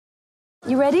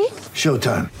You ready?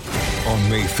 Showtime. On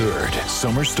May 3rd,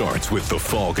 summer starts with The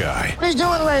Fall Guy. Let's do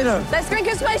it later. Let's drink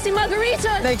a spicy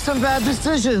margarita. Make some bad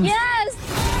decisions. Yes!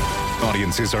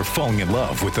 Audiences are falling in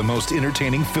love with the most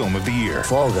entertaining film of the year.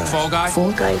 Fall Guy. Fall Guy?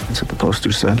 Fall guy. That's what the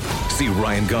poster said. See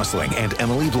Ryan Gosling and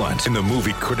Emily Blunt in the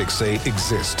movie critics say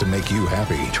exists to make you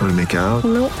happy. Trying to make it out?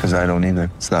 Nope. Because I don't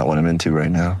either. It's not what I'm into right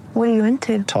now. What are you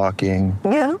into? Talking.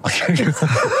 Yeah.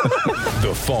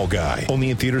 The Fall Guy.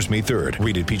 Only in theaters May 3rd.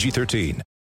 Rated PG-13.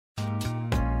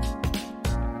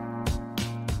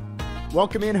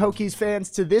 Welcome in, Hokies fans,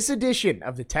 to this edition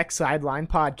of the Tech Sideline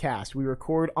Podcast. We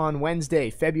record on Wednesday,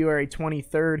 February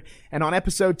 23rd, and on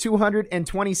episode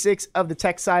 226 of the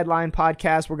Tech Sideline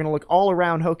Podcast, we're going to look all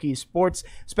around Hokies sports,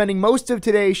 spending most of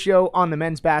today's show on the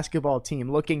men's basketball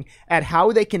team, looking at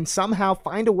how they can somehow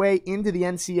find a way into the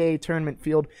NCAA tournament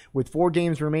field with 4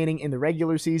 games remaining in the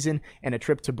regular season and a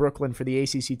trip to Brooklyn for the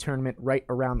ACC tournament right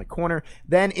around the corner.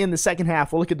 Then in the second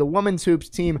half, we'll look at the women's hoops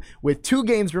team with 2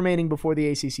 games remaining before the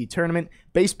ACC tournament,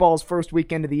 baseball's first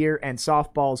weekend of the year, and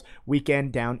softball's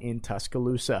weekend down in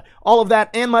Tuscaloosa. All of that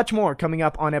and much more coming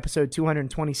up on episode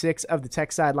 226 of the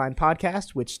Tech Sideline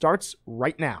Podcast, which starts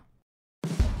right now.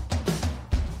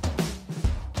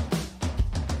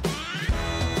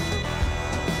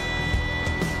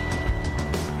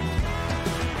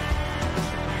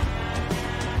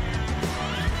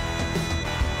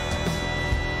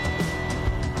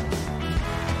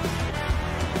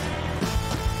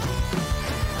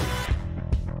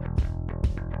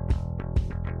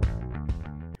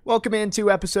 Welcome into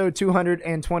episode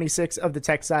 226 of the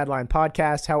Tech Sideline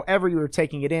Podcast. However you are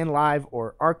taking it in, live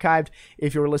or archived,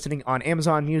 if you're listening on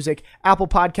Amazon Music, Apple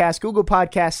Podcasts, Google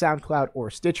Podcasts, SoundCloud, or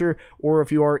Stitcher, or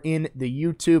if you are in the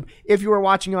YouTube. If you are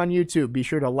watching on YouTube, be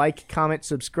sure to like, comment,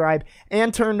 subscribe,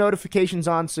 and turn notifications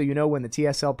on so you know when the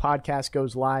TSL podcast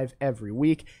goes live every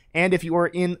week. And if you are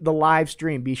in the live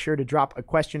stream, be sure to drop a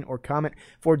question or comment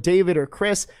for David or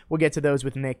Chris. We'll get to those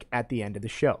with Nick at the end of the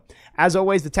show. As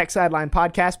always, the Tech Sideline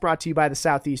Podcast brought to you by the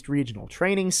Southeast Regional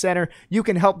Training Center. You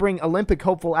can help bring Olympic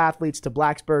hopeful athletes to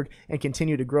Blacksburg and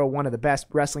continue to grow one of the best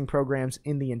wrestling programs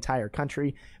in the entire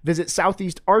country. Visit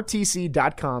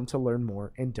southeastrtc.com to learn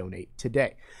more and donate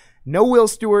today. No Will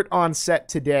Stewart on set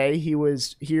today. He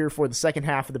was here for the second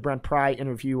half of the Brent Pry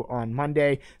interview on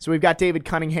Monday. So we've got David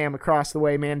Cunningham across the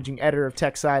way, managing editor of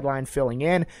Tech Sideline, filling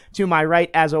in. To my right,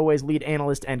 as always, lead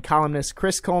analyst and columnist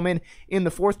Chris Coleman. In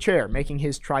the fourth chair, making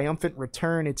his triumphant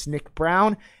return, it's Nick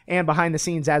Brown. And behind the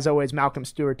scenes, as always, Malcolm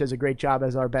Stewart does a great job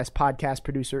as our best podcast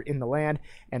producer in the land.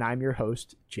 And I'm your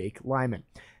host, Jake Lyman.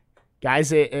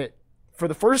 Guys, for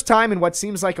the first time in what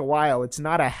seems like a while, it's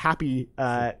not a happy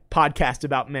podcast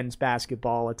about men's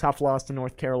basketball. A tough loss to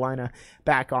North Carolina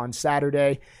back on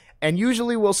Saturday. And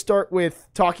usually we'll start with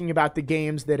talking about the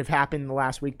games that have happened in the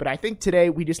last week. But I think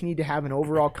today we just need to have an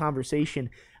overall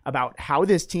conversation about how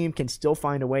this team can still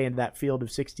find a way into that field of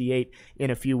 68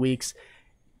 in a few weeks.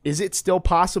 Is it still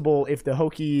possible if the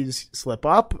Hokies slip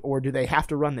up, or do they have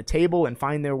to run the table and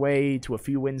find their way to a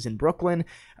few wins in Brooklyn?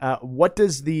 What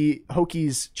does the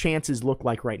Hokies' chances look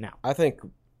like right now? I think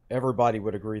everybody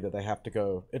would agree that they have to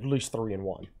go at least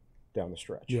 3-1 down the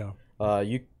stretch. Yeah.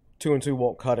 2-2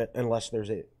 won't cut it unless there's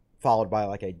followed by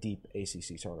like a deep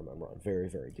ACC tournament run, very,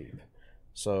 very deep.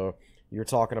 So you're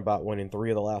talking about winning 3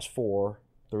 of the last 4.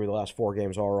 3 of the last 4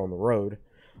 games are on the road.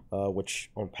 Which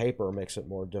on paper makes it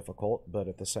more difficult, but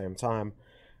at the same time,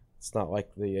 it's not like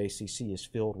the ACC is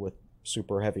filled with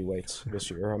super heavyweights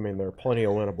this year. I mean, there are plenty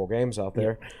of winnable games out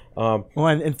there.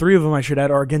 And 3 of them, I should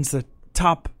add, are against the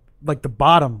top, like the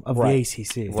bottom of the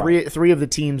ACC. Three of the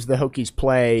teams the Hokies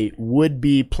play would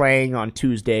be playing on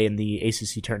Tuesday in the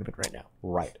ACC tournament right now.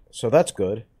 Right. So that's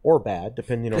good or bad,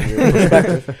 depending on your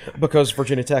perspective, because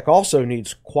Virginia Tech also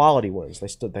needs quality wins.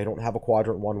 They don't have a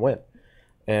quadrant 1 win.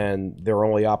 And their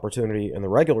only opportunity in the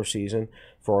regular season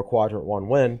for a quadrant 1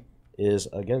 win is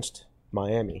against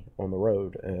Miami on the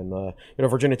road. And,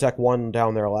 Virginia Tech won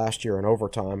down there last year in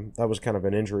overtime. That was kind of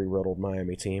an injury-riddled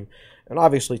Miami team. And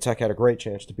obviously Tech had a great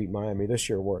chance to beat Miami this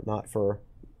year were it not for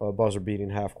a buzzer-beating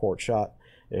half-court shot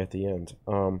at the end.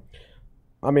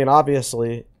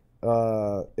 Obviously,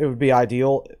 it would be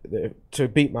ideal to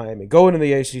beat Miami. Go into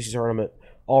the ACC tournament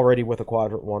already with a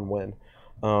quadrant 1 win.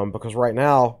 Because right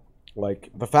now, like,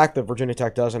 the fact that Virginia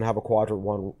Tech doesn't have a quadrant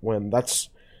 1 win, that's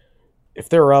if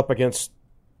they're up against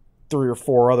 3 or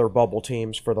 4 other bubble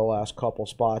teams for the last couple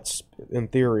spots, in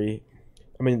theory,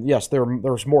 I mean, yes,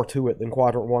 there's more to it than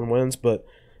quadrant 1 wins, but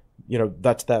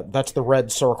that's the red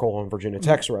circle on Virginia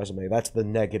Tech's resume. That's the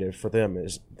negative for them,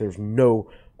 is there's no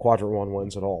quadrant 1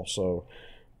 wins at all. So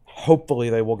hopefully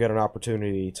they will get an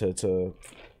opportunity to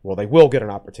well, they will get an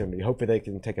opportunity. Hopefully they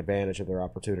can take advantage of their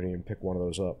opportunity and pick one of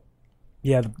those up.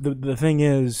 Yeah, the thing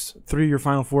is, 3 of your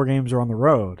final 4 games are on the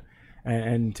road.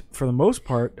 And for the most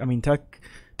part, I mean,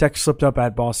 Tech slipped up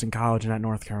at Boston College and at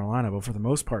North Carolina, but for the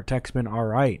most part, Tech's been all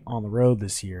right on the road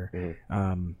this year.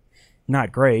 Mm-hmm.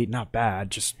 Not great, not bad,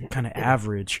 just kind of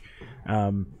average.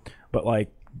 But,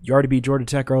 like, you already beat Georgia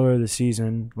Tech earlier this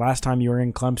season. Last time you were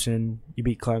in Clemson, you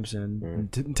beat Clemson.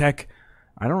 Mm-hmm. And Tech,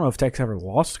 I don't know if Tech's ever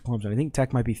lost to Clemson. I think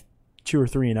Tech might be 2 or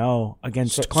 3-0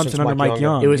 against Clemson under Mike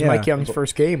Young. It was Mike Young's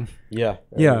first game. Yeah.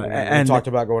 And we talked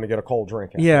about going to get a cold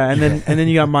drink. Yeah, and then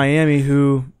you got Miami,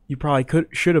 who you probably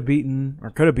should have beaten or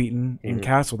could have beaten in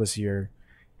Castle this year.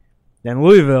 Then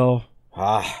Louisville,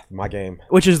 my game,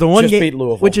 which is the one just game, beat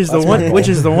Louisville. which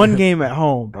is the one game at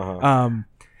home. Uh-huh.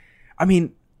 I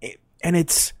mean, and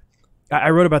it's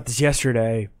I wrote about this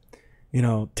yesterday. You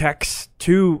know, Tech's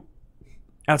 2.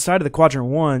 Outside of the Quadrant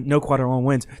 1, no Quadrant 1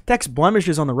 wins. Tech's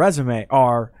blemishes on the resume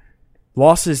are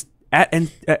losses at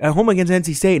home against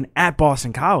NC State and at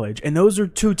Boston College. And those are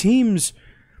 2 teams,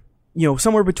 you know,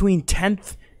 somewhere between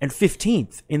 10th and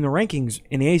 15th in the rankings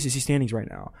in the ACC standings right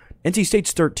now. NC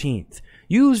State's 13th.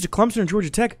 You lose to Clemson and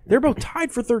Georgia Tech, they're both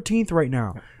tied for 13th right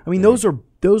now. I mean, those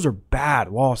are bad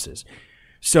losses.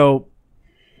 So,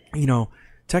 you know,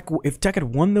 if Tech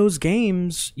had won those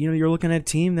games, you know, you're looking at a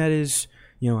team that is,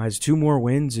 you know, has 2 more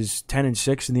wins, is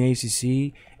 10-6 in the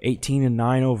ACC,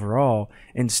 18-9 overall.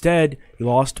 Instead, you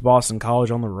lost to Boston College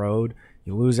on the road.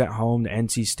 You lose at home to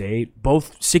NC State,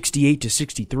 both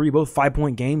 68-63, both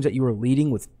 5-point games that you were leading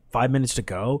with 5 minutes to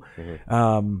go.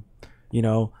 Mm-hmm. You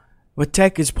know, but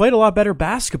Tech has played a lot better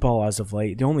basketball as of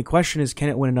late. The only question is, can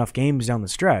it win enough games down the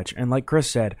stretch? And like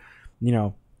Chris said, you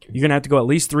know, you're gonna have to go at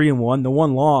least 3-1. The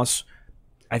one loss,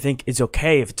 I think, is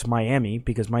okay if it's Miami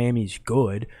because Miami's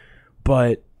good.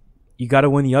 But you got to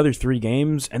win the other 3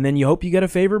 games, and then you hope you get a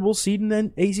favorable seed in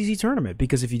the ACC tournament.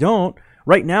 Because if you don't,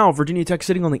 right now, Virginia Tech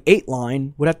sitting on the 8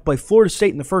 line would have to play Florida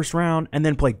State in the first round and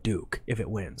then play Duke if it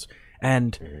wins.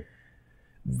 And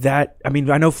that, I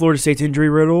mean, I know Florida State's injury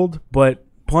riddled, but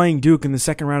playing Duke in the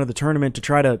second round of the tournament to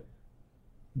try to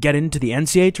get into the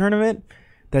NCAA tournament,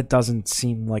 that doesn't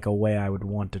seem like a way I would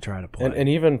want to try to play. And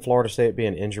even Florida State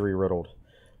being injury riddled,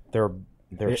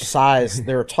 their size,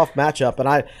 they're a tough matchup, and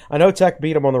I know Tech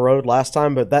beat them on the road last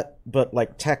time, but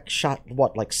like Tech shot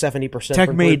like 70% Tech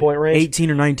from made 3-point range,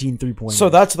 18 or 19 3-point. So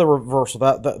that's the reversal.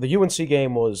 The UNC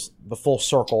game was the full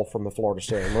circle from the Florida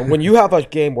State. When you have a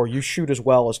game where you shoot as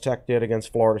well as Tech did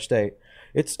against Florida State,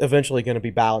 it's eventually going to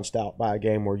be balanced out by a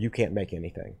game where you can't make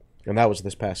anything. And that was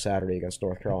this past Saturday against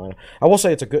North Carolina. I will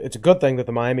say it's a good thing that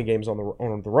the Miami game's on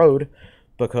the road,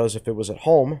 because if it was at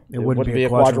home, it wouldn't be a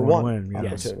quadrant 1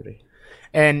 opportunity. Yes.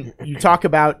 And you talk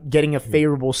about getting a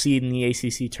favorable seed in the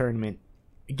ACC tournament.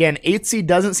 Again, 8th seed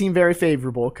doesn't seem very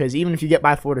favorable because even if you get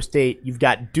by Florida State, you've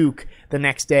got Duke the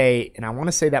next day, and I want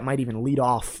to say that might even lead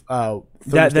off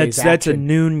Thursday's action. That's a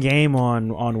noon game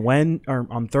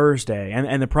on Thursday,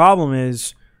 and the problem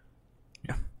is,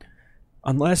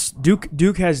 unless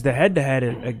Duke has the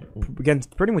head-to-head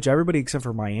against pretty much everybody except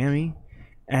for Miami.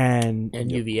 And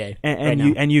UVA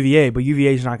and UVA, but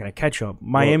UVA is not going to catch up.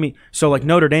 Miami, so like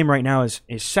Notre Dame right now is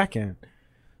second.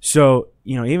 So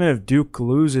you know, even if Duke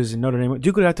loses and Notre Dame,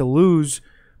 Duke would have to lose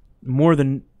more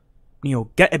than, you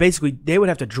know, basically they would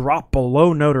have to drop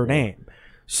below Notre Dame.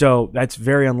 So that's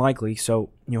very unlikely.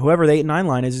 So you know, whoever the 8-9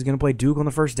 line is going to play Duke on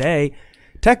the first day.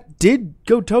 Tech did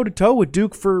go toe to toe with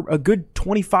Duke for a good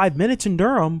 25 minutes in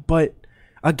Durham, but.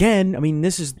 Again, I mean,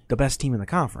 this is the best team in the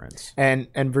conference. And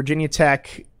Virginia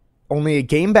Tech, only a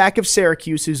game back of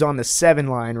Syracuse, who's on the 7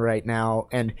 line right now.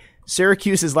 And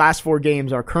Syracuse's last 4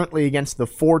 games are currently against the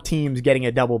 4 teams getting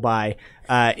a double bye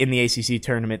in the ACC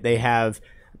tournament. They have,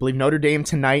 I believe, Notre Dame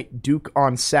tonight, Duke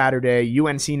on Saturday,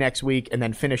 UNC next week, and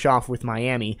then finish off with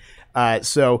Miami.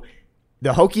 So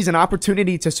the Hokies an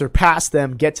opportunity to surpass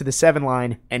them, get to the 7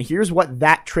 line. And here's what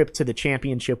that trip to the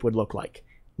championship would look like.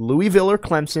 Louisville or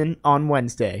Clemson on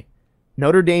Wednesday,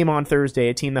 Notre Dame on Thursday,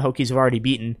 a team the Hokies have already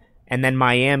beaten, and then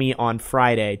Miami on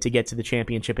Friday to get to the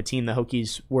championship, a team the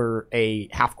Hokies were a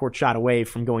half-court shot away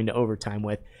from going to overtime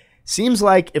with. Seems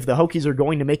like if the Hokies are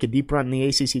going to make a deep run in the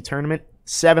ACC tournament,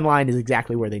 7 line is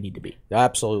exactly where they need to be.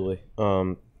 Absolutely.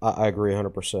 I agree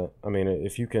 100%. I mean,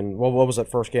 if you can, what was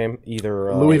that first game?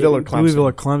 Either Louisville or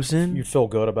Clemson. You feel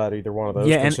good about either one of those.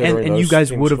 Yeah, and you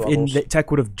guys would have,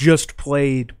 Tech would have just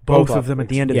played both of them at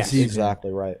the end of the season.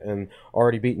 Exactly right, and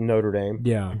already beaten Notre Dame.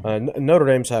 Yeah, Notre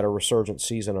Dame's had a resurgent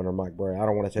season under Mike Brey. I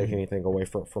don't want to take anything away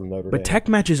from Notre Dame. But Tech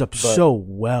matches up so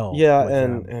well. Yeah,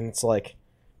 and it's like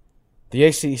the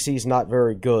ACC is not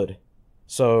very good,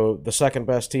 so the second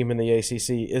best team in the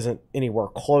ACC isn't anywhere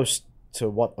close to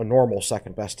what a normal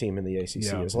second best team in the ACC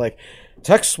Yeah. is. Like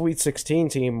Tech's Sweet 16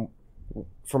 team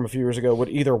from a few years ago would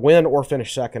either win or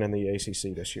finish second in the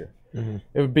ACC this year.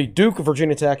 It would be Duke,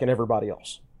 Virginia Tech, and everybody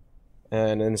else.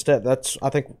 And instead, I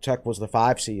think Tech was the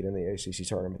 5 seed in the ACC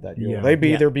tournament that year. Yeah. They'd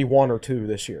either be 1 or 2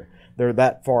 this year. They're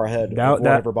that far ahead of what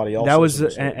everybody else. That was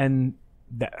is. because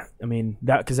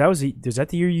that was that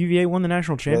the year UVA won the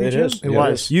national championship? it is. It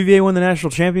was. UVA won the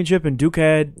national championship, and Duke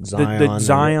had the Zion.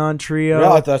 Zion trio.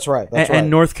 Yeah, that's right. That's right. And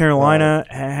North Carolina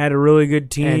had a really good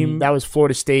team. And that was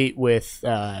Florida State with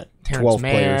Terrence 12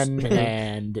 Mann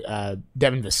and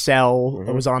Devin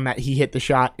Vassell was on that. He hit the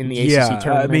shot in the ACC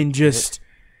tournament. I mean, just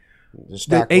the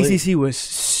Stacked league. ACC was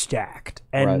stacked,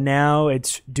 and Right. now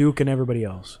it's Duke and everybody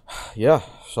else. Yeah.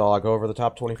 So I'll go over the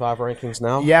top 25 rankings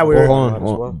now. Yeah, Hold we're- on. Might as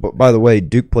Well, well. but by the way,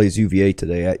 Duke plays UVA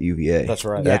today at UVA. That's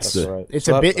right. That's That's the- right. It's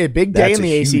So a big day that's in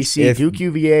the a huge ACC. if. Duke,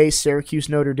 UVA, Syracuse,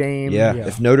 Notre Dame. Yeah. Yeah.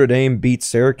 If Notre Dame beats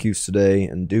Syracuse today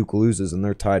and Duke loses, and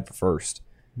they're tied for first.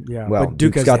 Yeah, Well, but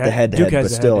Duke Duke's has got the head-to-head, Duke has but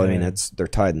the still, I head-to-head. mean, they're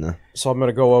tied in the. So I'm going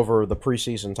to go over the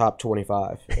preseason top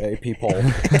 25 AP poll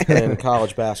in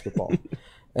college basketball.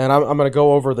 And I'm going to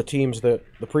go over the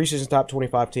preseason top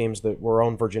 25 teams that were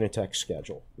on Virginia Tech's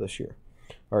schedule this year.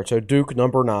 All right, so Duke,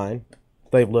 number 9.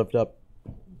 They've lived up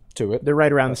to it. They're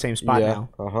right around the same spot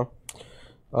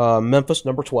now. Memphis,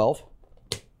 number 12.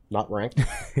 Not ranked.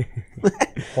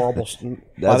 Horrible. By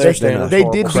That's their just been a- standards, They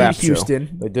horrible. did beat crap show.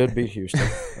 Houston. They did beat Houston.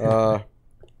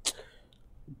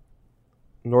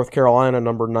 North Carolina,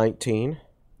 number 19,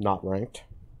 not ranked.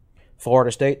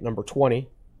 Florida State, number 20,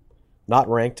 not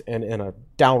ranked, and in a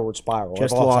downward spiral.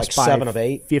 Just They've lost like by 7 of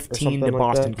 8, 15 to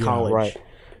Boston College. Right.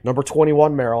 Number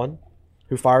 21, Maryland,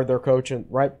 who fired their coach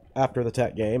right after the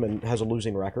Tech game and has a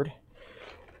losing record.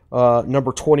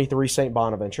 Number 23, St.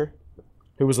 Bonaventure,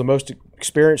 who was the most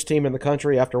experienced team in the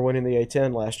country after winning the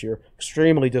A-10 last year.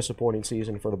 Extremely disappointing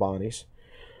season for the Bonnies.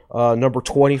 Number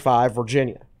 25,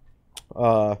 Virginia,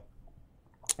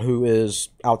 who is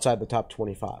outside the top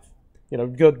 25. You know,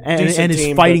 good, decent and is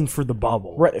team, fighting but- for the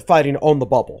bubble. Right, fighting on the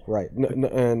bubble, right?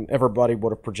 And everybody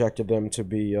would have projected them to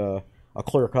be a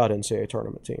clear-cut NCAA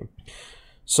tournament team.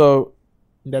 So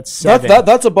That's 7.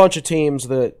 that's a bunch of teams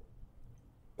that.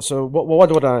 So what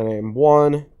did I name?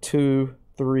 1, 2,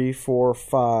 3, 4,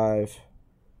 5,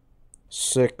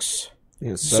 6,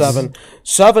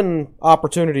 7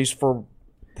 opportunities for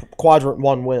quadrant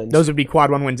 1 wins. Those would be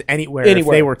quad 1 wins anywhere if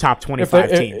they were top 25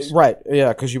 teams. Right, yeah,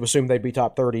 because you assume they'd be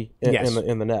top 30 Yes.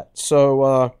 in the net.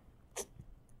 So,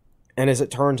 and as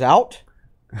it turns out,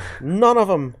 none of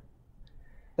them,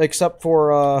 except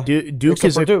for Duke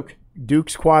is Duke.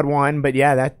 Duke's quad 1, but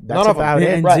yeah, that's None of them. about it.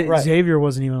 And Right. Xavier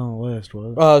wasn't even on the list,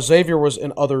 was it? Xavier was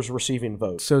in others receiving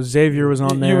votes. So Xavier was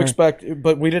on there. You expect,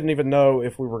 but we didn't even know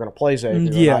if we were going to play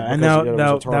Xavier. or Yeah, not and because, you know, it was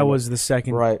a that tournament. was the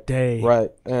second right day.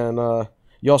 Right, and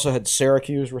you also had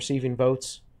Syracuse receiving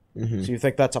votes. So you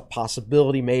think that's a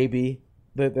possibility, maybe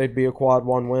that they'd be a quad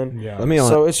 1 win. Yeah. Let me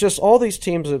So it's just all these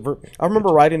teams that I remember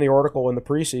writing the article in the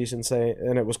preseason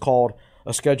and it was called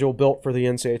a schedule built for the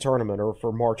NCAA tournament or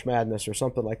for March Madness or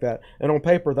something like that. And on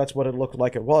paper, that's what it looked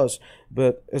like it was.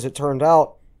 But as it turned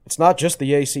out, it's not just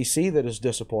the ACC that is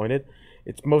disappointed.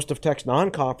 It's most of Tech's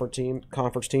non-conference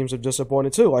conference teams have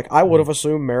disappointed too. Like I would have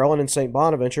assumed Maryland and St.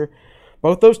 Bonaventure,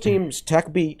 both those teams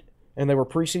Tech beat, and they were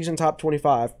preseason top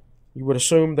 25. You would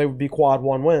assume they would be quad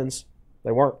 1 wins.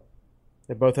 They weren't.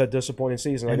 They both had disappointing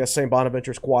seasons. I guess St.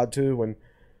 Bonaventure's quad 2, and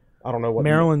I don't know what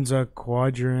Maryland's a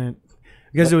quadrant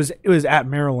because it was at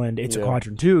Maryland. It's a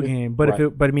quadrant 2 game, but Right.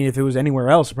 if it was anywhere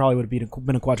else, it probably would have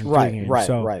been a quadrant 3 game. Right,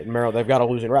 so, right. Maryland, they've got a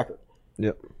losing record.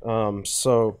 Yep.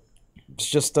 So it's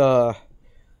just, and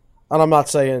I'm not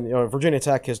saying, Virginia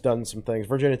Tech has done some things.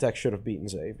 Virginia Tech should have beaten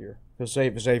Xavier because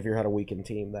Xavier had a weakened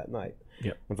team that night.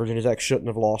 Yep. And Virginia Tech shouldn't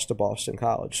have lost to Boston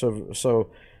College. So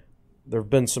there have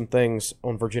been some things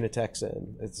on Virginia Tech's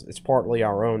end. It's partly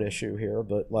our own issue here,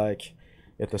 but like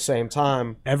at the same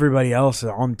time, everybody else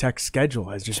on Tech's schedule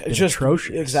has just been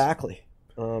atrocious. Exactly.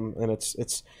 And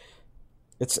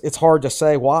it's hard to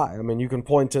say why. I mean, you can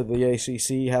point to the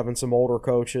ACC having some older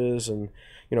coaches and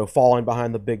falling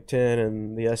behind the Big Ten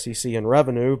and the SEC in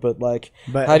revenue, but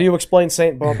how do you explain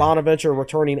St. Bonaventure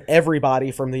returning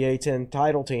everybody from the A-10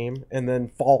 title team and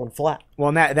then falling flat? Well,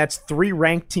 and that's 3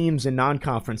 ranked teams in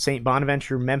non-conference: St.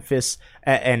 Bonaventure, Memphis,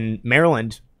 and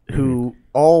Maryland, who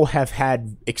all have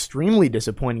had extremely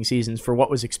disappointing seasons for what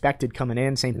was expected coming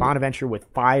in. St. Bonaventure with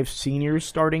 5 seniors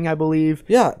starting, I believe.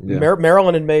 Yeah.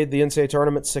 Maryland had made the NCAA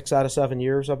tournament 6 out of 7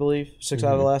 years, I believe. 6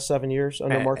 out of the last 7 years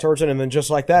under Mark Turgeon. And then just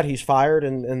like that, he's fired,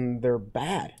 and they're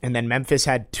bad. And then Memphis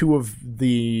had 2 of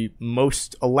the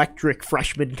most electric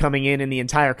freshmen coming in the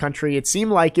entire country. It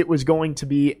seemed like it was going to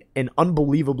be an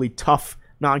unbelievably tough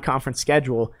non-conference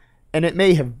schedule, and it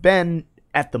may have been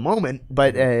at the moment,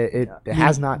 but it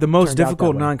has not. The most turned out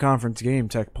difficult that way. non-conference game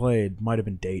Tech played might have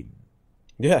been Dayton.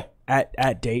 Yeah.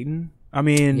 At Dayton. I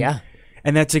mean, Yeah.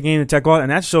 And that's a game that Tech lost,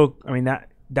 and that's so. I mean that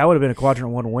would have been a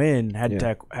quadrant 1 win had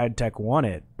Tech won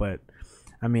it. But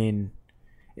I mean,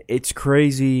 it's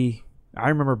crazy. I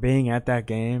remember being at that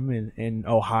game in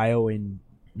Ohio in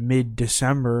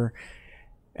mid-December,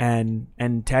 and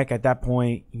Tech at that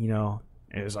point, you know.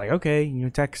 It was like, okay, you know,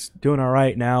 Tech's doing all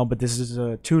right now, but this is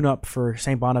a tune-up for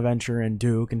St. Bonaventure and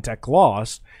Duke, and Tech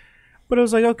lost. But it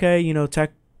was like, okay, you know,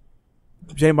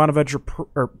 St. Bonaventure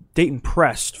or Dayton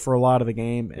pressed for a lot of the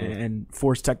game and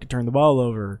forced Tech to turn the ball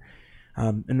over.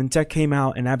 And then Tech came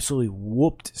out and absolutely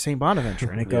whooped St.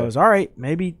 Bonaventure. And it goes, all right,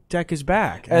 maybe Tech is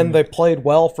back. And they played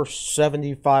well for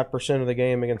 75% of the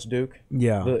game against Duke.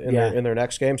 Yeah. In their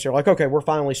next game. So you're like, okay, we're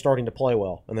finally starting to play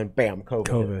well. And then bam,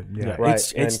 COVID. Yeah.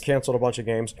 Right. And canceled a bunch of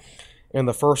games. And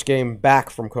the first game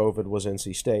back from COVID was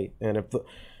NC State. And if the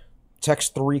Tech's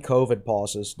 3 COVID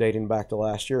pauses dating back to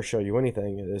last year show you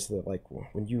anything, it is that like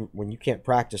when you can't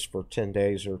practice for 10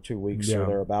 days or 2 weeks or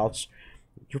thereabouts,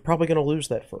 you're probably going to lose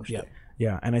that first game.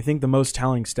 Yeah, and I think the most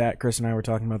telling stat, Chris and I were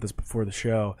talking about this before the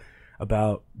show,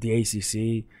 about the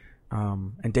ACC,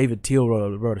 and David Teal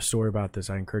wrote a story about this.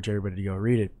 I encourage everybody to go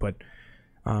read it. But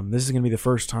this is going to be the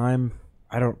first time,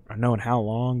 I don't know in how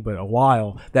long, but a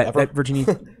while, that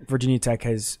Virginia Tech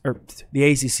has, or the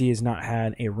ACC has not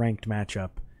had a ranked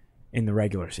matchup in the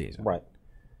regular season. Right.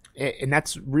 And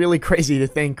that's really crazy to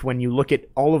think when you look at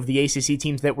all of the ACC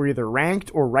teams that were either ranked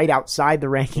or right outside the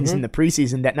rankings in the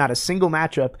preseason, that not a single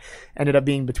matchup ended up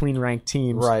being between ranked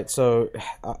teams. Right. So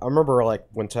I remember like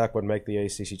when Tech would make the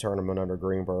ACC tournament under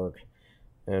Greenberg,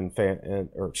 when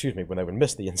they would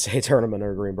miss the NCAA tournament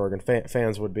under Greenberg, and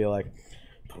fans would be like,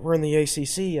 "But we're in the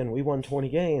ACC and we won 20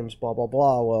 games, blah blah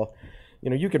blah." Well, you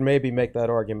know, you could maybe make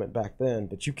that argument back then,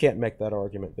 but you can't make that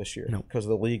argument this year because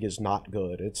the league is not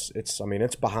good. It's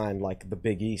behind like the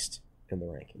Big East in the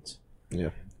rankings. Yeah.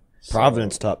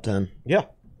 Providence top 10. Yeah.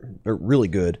 They're really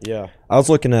good. Yeah. I was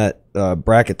looking at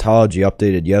bracketology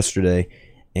updated yesterday,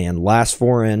 and last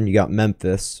 4 in, you got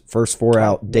Memphis. First 4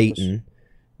 out, Dayton.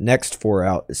 Next 4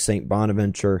 out is St.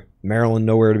 Bonaventure. Maryland,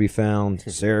 nowhere to be found.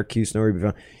 Syracuse, nowhere to be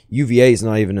found. UVA is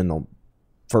not even in the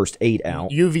first 8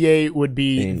 out. UVA would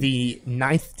be the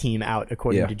 9th team out,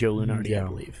 according to Joe Lunardi, I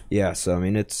believe. Yeah, so I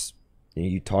mean, it's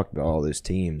you talked about all those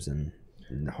teams, and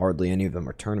hardly any of them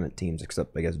are tournament teams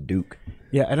except, I guess, Duke.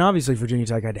 Yeah, and obviously Virginia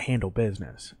Tech had to handle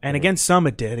business. And against some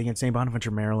it did. Against St.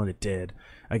 Bonaventure, Maryland, it did.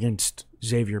 Against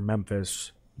Xavier,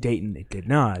 Memphis, Dayton, it did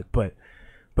not. But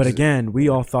again, we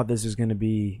all thought this was going to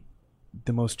be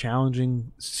the most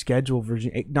challenging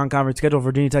non-conference schedule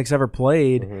Virginia Tech's ever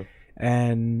played.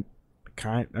 And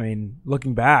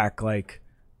looking back, like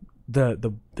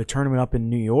the tournament up in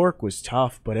New York was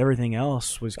tough, but everything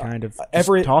else was kind of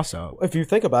toss up. If you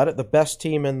think about it, the best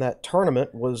team in that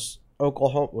tournament was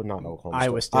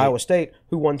Iowa State,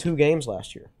 who won 2 games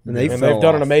last year, and they've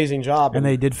done an amazing job. And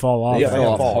they did fall off. They fell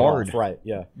off hard, right?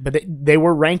 Yeah, but they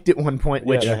were ranked at one point,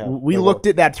 which we looked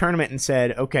at that tournament and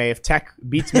said, okay, if Tech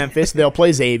beats Memphis, they'll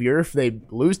play Xavier. If they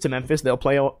lose to Memphis, they'll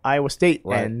play Iowa State,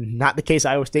 and not the case.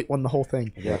 Iowa State won the whole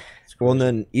thing. Yeah. Well, and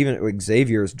then even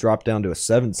Xavier's dropped down to a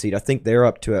 7 seed. I think they're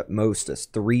up to at most a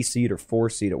 3 seed or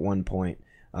 4 seed at one point,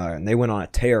 and they went on a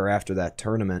tear after that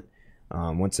tournament.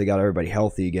 Once they got everybody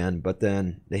healthy again, but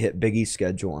then they hit Big East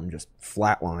schedule and just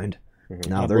flatlined.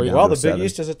 Now they're down to the Big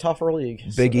East is a tougher league.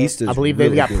 Big East is. I believe really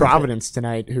they've got good. Providence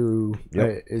tonight, who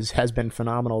has been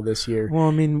phenomenal this year. Well,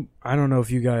 I mean, I don't know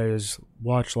if you guys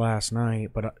watched last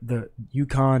night, but the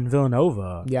UConn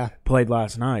Villanova played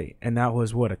last night, and that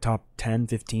was a top 10,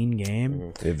 15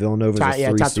 game. Yeah, Villanova's a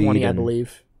 3 top seed 20, I and-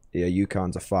 belive. Yeah,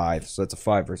 UConn's a 5, so that's a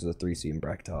 5 versus a 3 seed in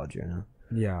bracketology.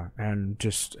 Yeah, and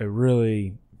just a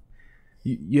really.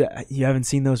 You haven't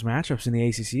seen those matchups in the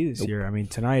ACC this year. I mean,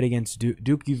 tonight against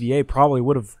Duke UVA probably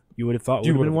would have thought would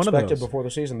have been one of those. Before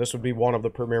the season, this would be one of the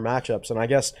premier matchups, and I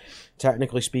guess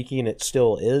technically speaking, it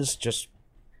still is just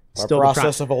a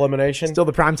process of elimination. Still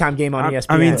the primetime game on ESPN.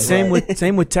 I mean, same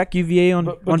with Tech UVA on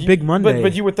Big Monday.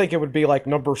 But you would think it would be like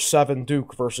number 7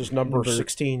 Duke versus number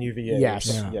 16 UVA.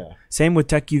 Yes. Yeah. Same with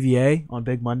Tech UVA on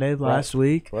Big Monday last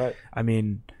week. Right. I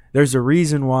mean, There's a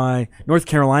reason why North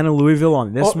Carolina, Louisville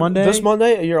on this Monday. This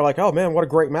Monday, you're like, oh man, what a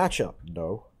great matchup.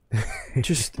 No.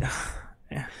 Just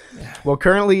Well,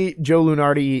 currently, Joe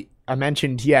Lunardi, I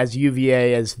mentioned he has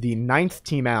UVA as the 9th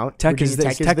team out. Tech is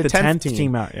Virginia the 10th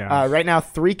team out. Yeah. Right now,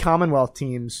 3 Commonwealth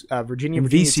teams, Virginia, And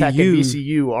Virginia Tech, and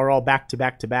VCU, are all back to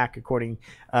back, according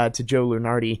to Joe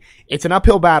Lunardi. It's an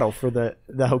uphill battle for the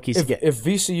Hokies to get. If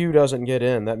VCU doesn't get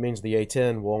in, that means the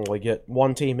A-10 will only get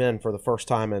one team in for the first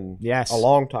time in a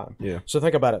long time. Yeah. So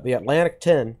think about it. The Atlantic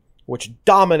 10, which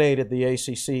dominated the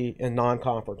ACC in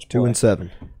non-conference play. 2-7.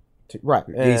 Right.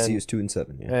 VCU is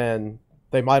 2-7. Yeah. And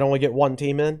they might only get one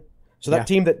team in. So that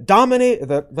team that dominated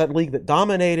that league that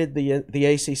dominated the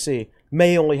ACC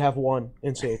may only have one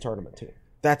NCAA tournament team.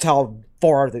 That's how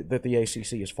far that the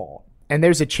ACC has fallen. And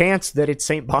there's a chance that it's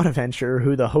St. Bonaventure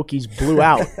who the Hokies blew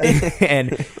out.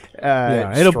 And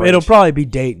it'll probably be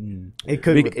Dayton. It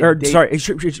could be.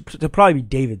 It'll probably be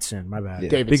Davidson. My bad.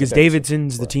 Davidson. Because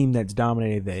Davidson's the team that's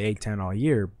dominated the A-10 all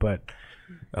year. But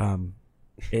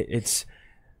it's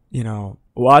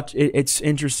it's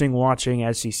interesting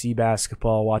watching SEC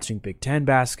basketball, watching Big Ten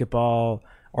basketball.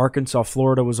 Arkansas,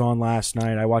 Florida was on last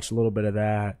night. I watched a little bit of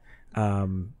that.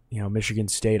 Michigan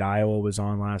State, Iowa was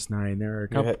on last night. And there were a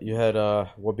couple. You had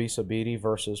Wabisa Beatty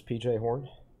versus PJ Horn.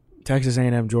 Texas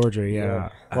A&M, Georgia, yeah.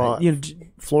 Well,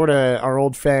 Florida, our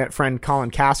old friend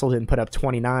Colin Castleton put up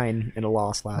 29 in a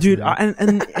loss last night. Dude,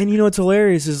 and what's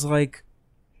hilarious is I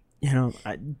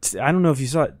don't know if you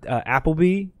saw it,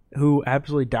 Appleby, who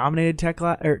absolutely dominated Tech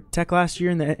last year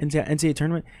in the NCAA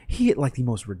tournament. He hit the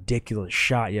most ridiculous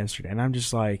shot yesterday, and I'm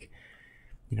just like,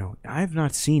 I have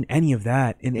not seen any of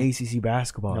that in ACC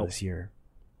basketball this year.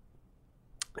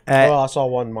 I saw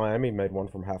one. Miami made one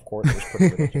from half court. It was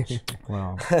pretty ridiculous.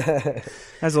 Wow,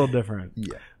 that's a little different.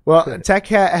 Yeah. Well, Tech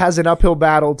has an uphill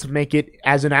battle to make it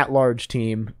as an at-large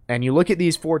team. And you look at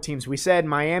these 4 teams. We said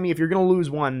Miami, if you're going to lose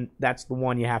one, that's the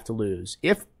one you have to lose.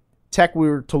 If Tech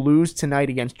were to lose tonight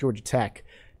against Georgia Tech,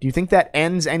 do you think that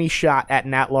ends any shot at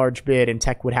an at-large bid and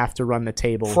Tech would have to run the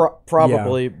table?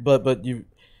 Probably, but you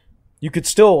could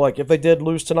still, if they did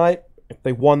lose tonight, if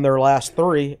they won their last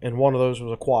 3 and one of those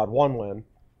was a quad 1 win,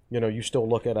 you still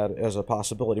look at it as a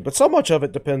possibility. But so much of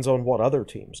it depends on what other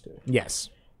teams do. Yes.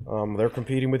 They're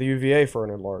competing with UVA for an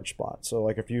enlarged spot. So,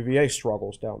 if UVA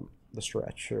struggles down the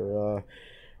stretch, or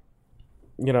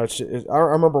I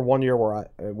remember one year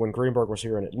when Greenberg was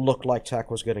here, and it looked like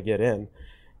Tech was going to get in,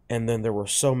 and then there were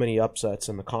so many upsets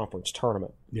in the conference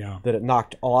tournament that it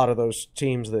knocked a lot of those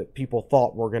teams that people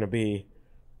thought were going to be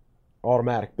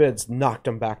automatic bids, knocked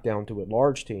them back down to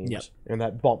at-large teams, and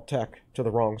that bumped Tech to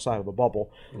the wrong side of the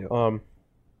bubble. Yep.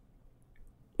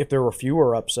 If there were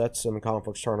fewer upsets in the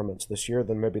conference tournaments this year,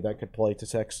 then maybe that could play to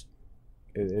Tech's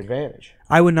advantage.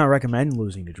 I would not recommend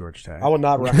losing to Georgia Tech. I would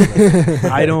not recommend.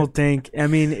 I don't think. I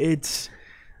mean,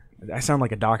 I sound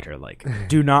like a doctor. I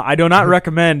do not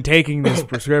recommend taking this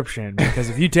prescription, because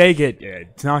if you take it,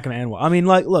 it's not going to end well. I mean,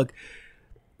 look,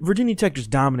 Virginia Tech just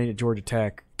dominated Georgia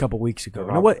Tech a couple weeks ago.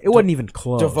 It wasn't even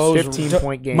close.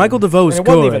 15-point game. Michael DeVoe's good.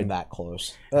 It wasn't even that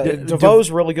close.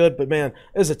 DeVoe's really good, but man,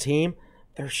 as a team,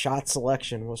 their shot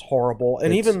selection was horrible,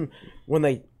 and even when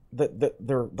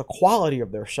the quality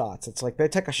of their shots, it's like they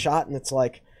take a shot and it's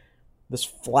like this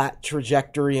flat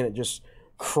trajectory and it just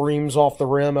creams off the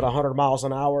rim at 100 miles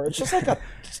an hour. It's just like a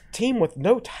team with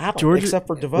no talent except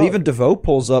for DeVoe. Even DeVoe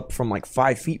pulls up from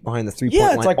 5 feet behind the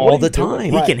 3-point line all the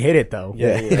time. He can hit it though.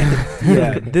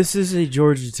 Yeah. This is a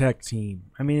Georgia Tech team.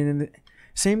 I mean,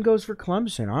 same goes for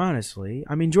Clemson, honestly.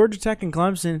 I mean, Georgia Tech and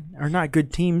Clemson are not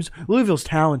good teams. Louisville's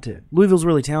talented. Louisville's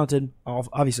really talented.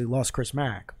 Obviously lost Chris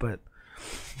Mack, but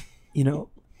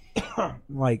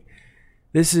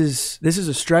this is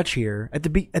a stretch here. At the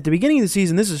beginning of the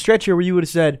season, this is a stretch here where you would have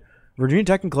said Virginia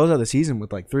Tech can close out the season with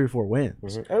 3 or 4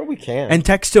 wins. Mm-hmm. And we can. And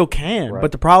Tech still can. Right.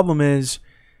 But the problem is,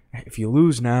 if you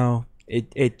lose now,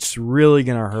 it's really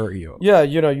going to hurt you. Yeah,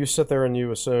 you sit there and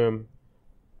you assume,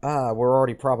 we're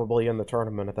already probably in the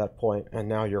tournament at that point, and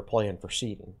now you're playing for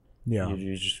seeding. Yeah.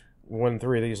 You just win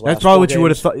 3 of these last That's probably what games. you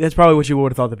would have thought. That's probably what you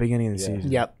would have thought at the beginning of the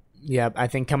season. Yep. I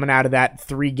think coming out of that,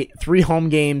 3 home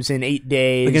games in 8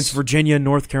 days against Virginia,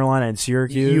 North Carolina, and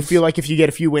Syracuse, you feel like if you get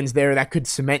a few wins there, that could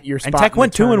cement your spot. And Tech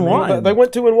went 2-1. They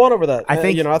went 2-1 over that. I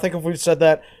think if we said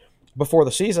that before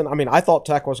the season, I mean, I thought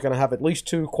Tech was going to have at least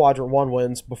 2 quadrant 1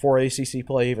 wins before ACC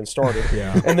play even started.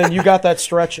 And then you got that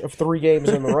stretch of 3 games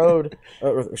in the road,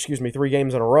 3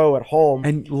 games in a row at home,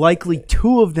 and likely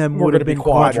 2 of them would have been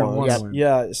quadrant 1 wins.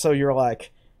 Yeah, so you're like,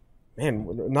 man,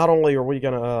 not only are we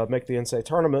going to make the NCAA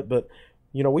tournament, but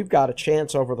we've got a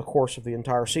chance over the course of the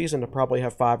entire season to probably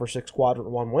have 5 or 6 quadrant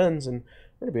 1 wins, and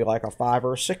we're going to be like a 5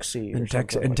 or a 6 seed. And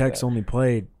Tech's only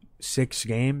played 6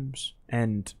 games,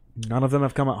 and none of them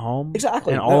have come at home.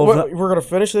 Exactly. And all of them, We're going to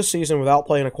finish this season without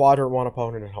playing a quadrant 1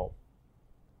 opponent at home.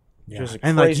 yeah.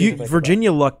 And like crazy to think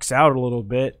Virginia lucks out a little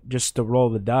bit just to roll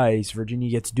the dice. Virginia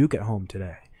gets Duke at home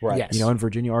today. Right. Yes. And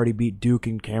Virginia already beat Duke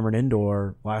and Cameron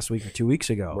Indoor last week or 2 weeks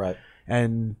ago. Right.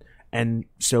 And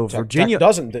so Tech Virginia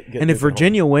doesn't get and Duke if at home.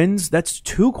 Virginia wins, that's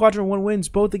 2 quadrant 1 wins,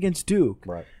 both against Duke.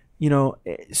 Right.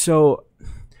 So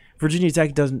Virginia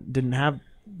Tech doesn't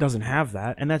have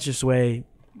that, and that's just the way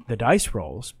the dice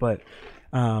rolls. But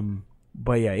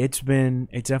yeah, it's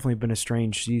definitely been a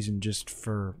strange season just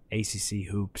for ACC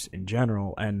hoops in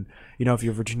general. And if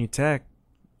you're Virginia Tech,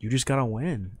 you just gotta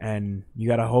win, and you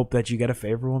gotta hope that you get a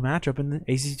favorable matchup in the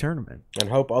ACC tournament. And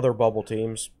hope other bubble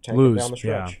teams take Lose, them down the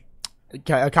stretch.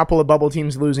 A couple of bubble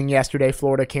teams losing yesterday.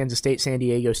 Florida, Kansas State, San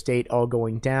Diego State all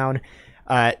going down.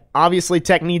 Obviously,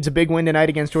 Tech needs a big win tonight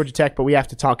against Georgia Tech, but we have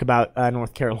to talk about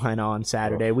North Carolina on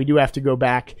Saturday. We do have to go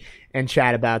back and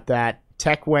chat about that.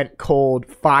 Tech went cold,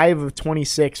 5 of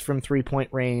 26 from three-point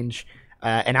range,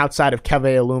 and outside of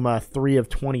Keve Aluma, 3 of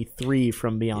 23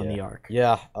 from beyond the arc.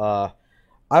 Yeah.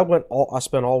 I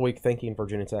spent all week thinking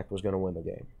Virginia Tech was going to win the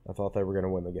game. I thought they were going to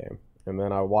win the game. And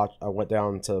then I went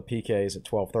down to PK's at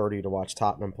 12:30 to watch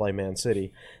Tottenham play Man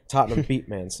City. Tottenham beat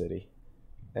Man City.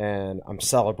 And I'm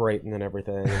celebrating and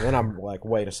everything. And then I'm like,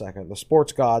 wait a second. The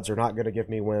sports gods are not going to give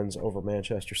me wins over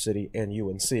Manchester City and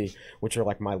UNC, which are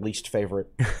like my least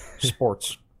favorite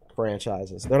sports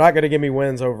franchises. They're not going to give me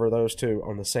wins over those two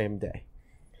on the same day.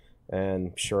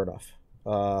 And sure enough.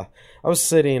 I was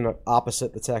sitting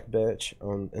opposite the Tech bench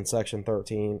in Section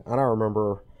 13, and I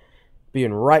remember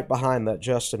being right behind that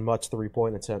Justin Mutz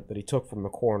three-point attempt that he took from the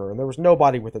corner, and there was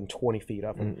nobody within 20 feet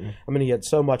of him. Mm-mm. I mean, he had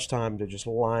so much time to just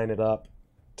line it up,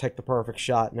 take the perfect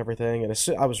shot and everything,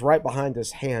 and I was right behind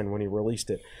his hand when he released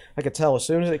it. I could tell as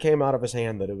soon as it came out of his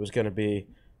hand that it was going to be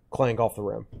clank off the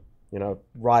rim,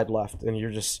 ride left, and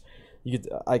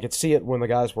I could see it when the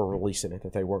guys were releasing it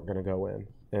that they weren't going to go in,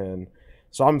 and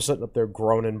so I'm sitting up there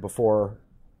groaning before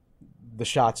the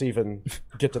shots even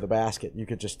get to the basket. You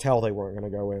could just tell they weren't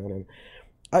going to go in.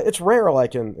 And it's rare,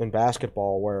 like in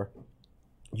basketball, where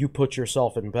you put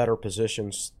yourself in better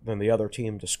positions than the other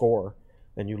team to score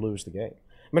and you lose the game.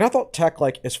 I mean, I thought Tech,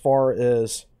 like, as far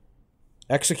as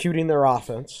executing their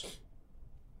offense,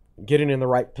 getting in the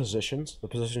right positions, the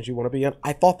positions you want to be in,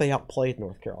 I thought they outplayed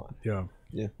North Carolina. Yeah.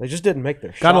 They just didn't make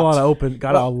their shots. Got a lot of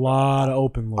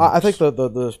open looks. I think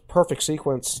the perfect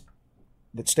sequence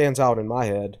that stands out in my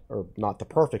head, or not the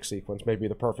perfect sequence, maybe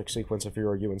the perfect sequence if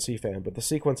you're a UNC fan, but the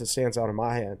sequence that stands out in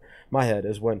my head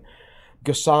is when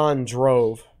Gasson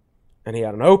drove and he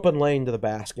had an open lane to the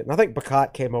basket. And I think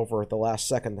Bakat came over at the last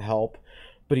second to help,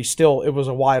 but it was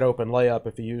a wide open layup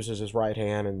if he uses his right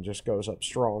hand and just goes up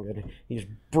strong. And he's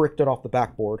bricked it off the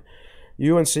backboard.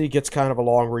 UNC gets kind of a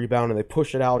long rebound, and they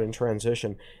push it out in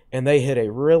transition, and they hit a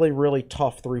really, really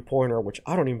tough three-pointer, which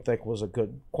I don't even think was a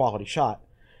good quality shot.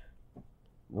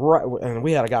 Right, and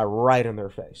we had a guy right in their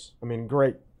face. I mean,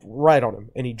 great, right on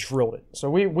him, and he drilled it. So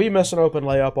we miss an open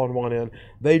layup on one end.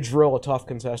 They drill a tough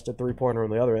contested three-pointer on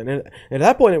the other end. And at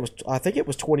that point, I think it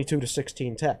was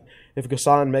 22-16 Tech. If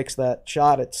Gasson makes that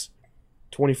shot, it's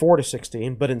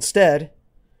 24-16. But instead,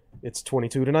 it's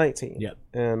 22-19. Yep.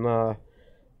 And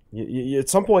you, at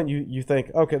some point, you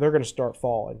think, okay, they're going to start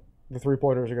falling. The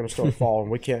three-pointers are going to start falling.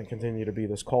 We can't continue to be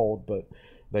this cold, but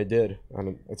they did.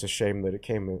 And it's a shame that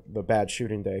the bad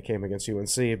shooting day came against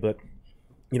UNC. But,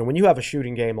 when you have a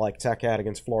shooting game like Tech had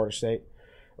against Florida State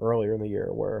earlier in the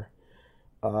year where,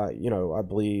 I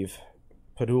believe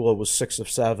Padula was 6 of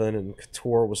 7 and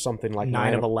Couture was something like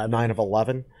 9 of 11. 9 of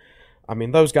 11. I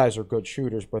mean, those guys are good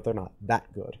shooters, but they're not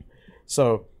that good.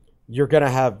 So you're going to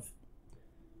have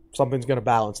something's going to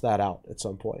balance that out at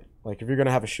some point. Like, if you're going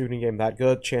to have a shooting game that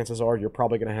good, chances are you're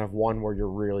probably going to have one where you're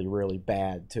really, really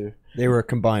bad, too. They were a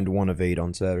combined 1 of 8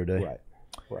 on Saturday.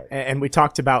 Right. And we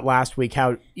talked about last week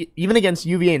how even against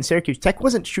UVA and Syracuse, Tech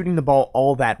wasn't shooting the ball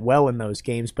all that well in those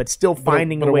games, but still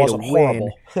finding a way to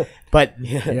win. But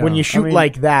when you shoot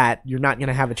like that, you're not going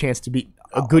to have a chance to beat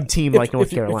a good team like North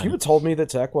Carolina. If you had told me that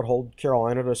Tech would hold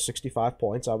Carolina to 65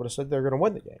 points, I would have said they're going to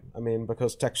win the game. I mean,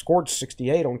 because Tech scored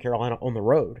 68 on Carolina on the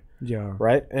road. Yeah.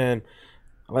 Right? And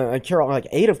Carolina, like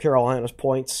 8 of Carolina's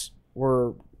points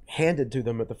were handed to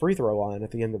them at the free throw line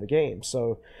at the end of the game.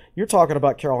 So you're talking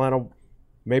about Carolina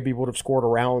maybe would have scored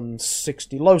around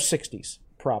 60, low 60s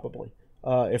probably,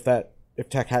 if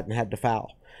Tech hadn't had to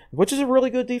foul, which is a really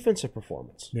good defensive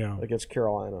performance against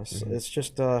Carolina. Mm-hmm. It's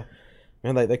just,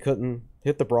 they couldn't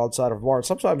hit the broadside of Martin.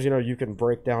 Sometimes, you can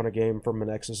break down a game from an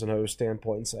X's and O's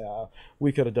standpoint and say,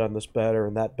 we could have done this better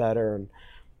and that better. And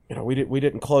we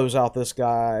didn't close out this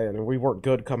guy, and we weren't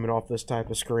good coming off this type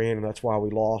of screen, and that's why we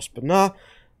lost. But nah,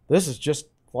 this is just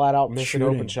flat out missing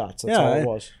open shots. That's all it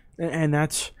was. And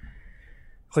that's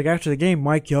like after the game,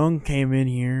 Mike Young came in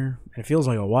here, and it feels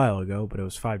like a while ago, but it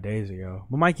was 5 days ago.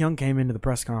 But Mike Young came into the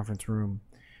press conference room,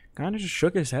 kind of just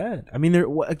shook his head. I mean,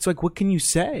 it's like, what can you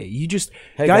say? You just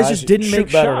guys just didn't make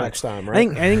better shots next time, right?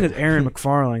 I think it was Aaron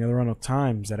McFarling of the Roanoke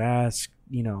Times that asked,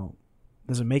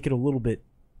 does it make it a little bit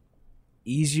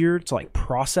easier to like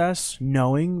process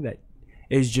knowing that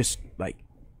is just like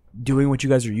doing what you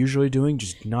guys are usually doing,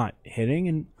 just not hitting?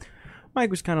 And Mike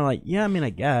was kind of like, yeah, I mean,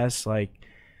 I guess, like,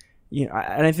 and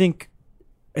I think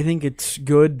it's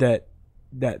good that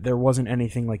there wasn't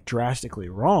anything like drastically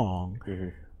wrong,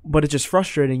 but it's just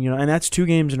frustrating, and that's 2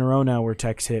 games in a row now where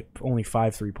Tech's hit only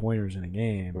 5 3-pointers in a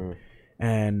game,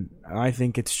 and I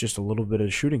think it's just a little bit of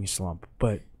a shooting slump.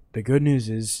 But the good news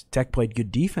is Tech played good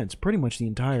defense pretty much the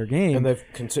entire game, and they've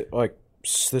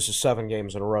this is 7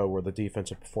 games in a row where the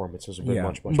defensive performances have been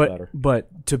much better.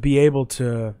 But to be able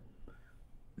to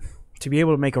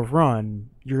make a run,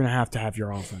 you're going to have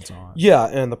your offense on. Yeah,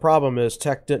 and the problem is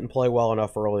Tech didn't play well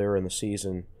enough earlier in the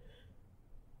season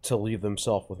to leave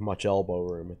themselves with much elbow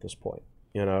room at this point.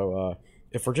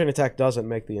 If Virginia Tech doesn't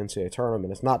make the NCAA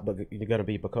tournament, it's not going to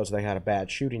be because they had a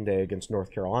bad shooting day against North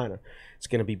Carolina. It's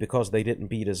going to be because they didn't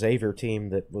beat a Xavier team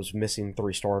that was missing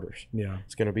 3 starters. Yeah,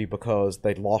 it's going to be because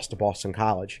they lost to Boston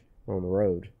College on the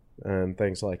road and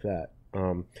things like that.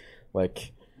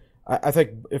 I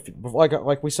think if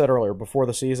like we said earlier, before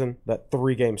the season, that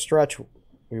 3-game stretch,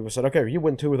 we said, okay, you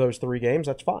win 2 of those 3 games,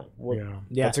 that's fine.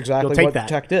 That's exactly what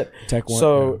Tech did. Tech won,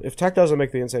 so if Tech doesn't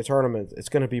make the NCAA tournament, it's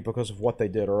going to be because of what they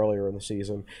did earlier in the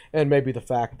season, and maybe the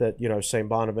fact that St.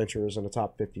 Bonaventure is in a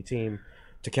top 50 team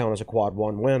to count as a quad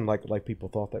 1 win, like people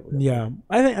thought they were. Yeah,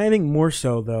 I think more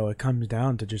so though it comes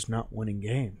down to just not winning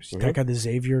games. Tech had the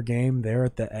Xavier game there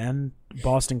at the end,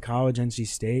 Boston College, NC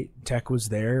State. Tech was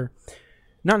there.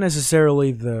 Not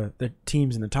necessarily the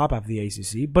teams in the top half of the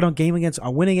ACC, but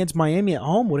a win against Miami at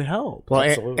home would have helped.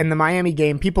 Well, in the Miami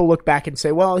game, people look back and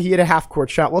say, well, he had a half-court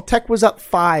shot. Well, Tech was up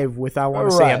 5 with, I want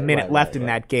to say, a minute left in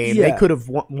that game. Yeah. They could have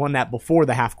won that before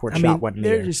the half-court shot went in the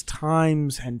air. There's just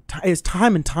times, and it's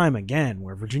time and time again,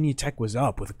 where Virginia Tech was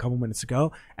up with a couple minutes to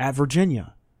go at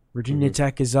Virginia. Virginia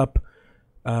Tech is up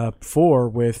 4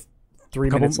 with 3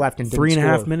 minutes left and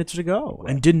 3.5 minutes to go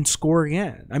and didn't score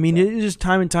again. I mean, it is just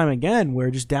time and time again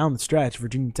where just down the stretch,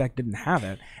 Virginia Tech didn't have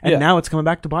it, and now it's coming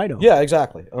back to bite them. Yeah,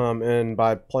 exactly. And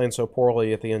by playing so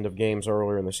poorly at the end of games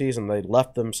earlier in the season, they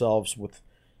left themselves with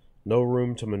no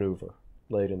room to maneuver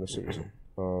late in the season.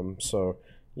 So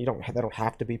they don't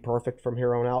have to be perfect from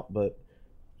here on out, but.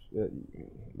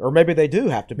 Or maybe they do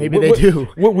have to be. Maybe they do.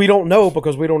 We don't know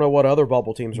because we don't know what other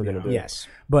bubble teams are going to do. Yes.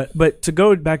 But to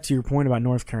go back to your point about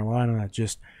North Carolina,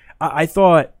 I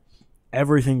thought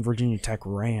everything Virginia Tech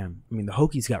ran. I mean, the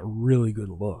Hokies got really good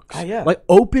looks. Like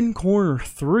open corner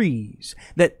threes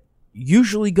that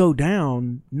usually go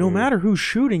down no matter who's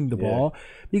shooting the ball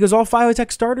because all 5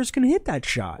 Tech starters can hit that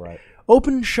shot. Right.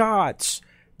 Open shots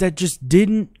that just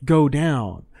didn't go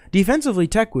down. Defensively,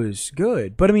 Tech was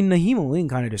good, but I mean, Naheem Aline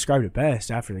kind of described it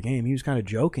best after the game. He was kind of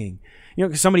joking,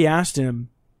 because somebody asked him,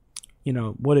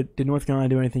 what did North Carolina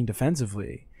do anything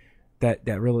defensively that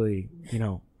really,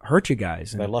 hurt you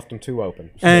guys? And they left him too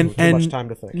open, so and too much time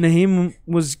to think. Naheem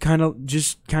was kind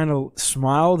of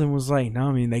smiled and was like, "No,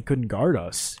 I mean they couldn't guard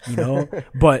us,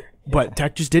 but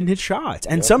Tech just didn't hit shots,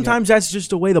 and sometimes that's just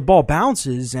the way the ball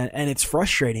bounces, and it's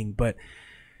frustrating, but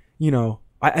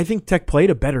I think Tech played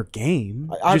a better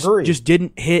game. I agree. Just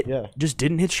didn't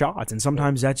hit shots, and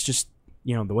sometimes that's just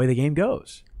the way the game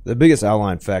goes. The biggest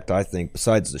outline fact I think,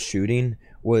 besides the shooting,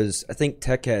 was I think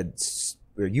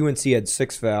UNC had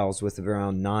 6 fouls with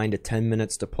around 9 to 10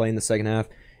 minutes to play in the second half,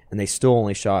 and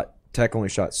Tech only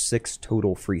shot 6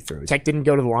 total free throws. Tech didn't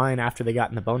go to the line after they got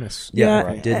in the bonus. Did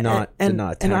not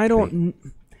attack. And I don't.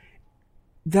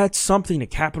 That's something to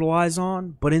capitalize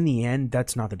on, but in the end,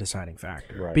 that's not the deciding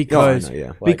factor. Right. Because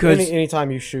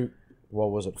anytime you shoot, what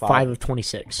was it? 5 of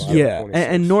 26.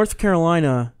 And North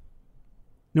Carolina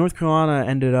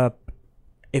ended up,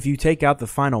 if you take out the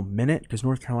final minute, because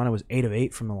North Carolina was 8 of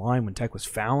 8 from the line when Tech was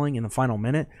fouling in the final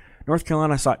minute. North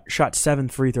Carolina shot 7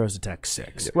 free throws to Tech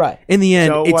 6. Right. In the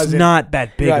end, it's not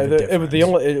that big of a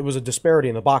difference. It was a disparity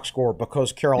in the box score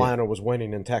because Carolina was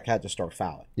winning and Tech had to start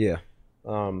fouling. Yeah.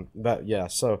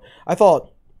 So I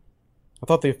thought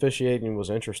the officiating was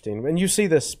interesting, and you see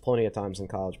this plenty of times in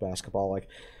college basketball.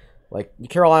 Like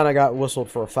Carolina got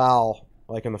whistled for a foul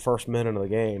like in the first minute of the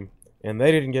game, and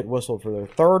they didn't get whistled for their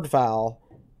 3rd foul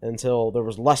until there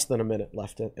was less than a minute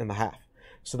left in the half.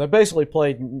 So they basically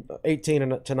played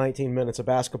 18 to 19 minutes of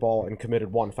basketball and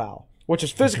committed one foul, which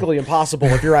is physically impossible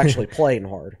if you're actually playing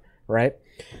hard, right?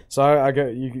 So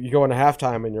you go into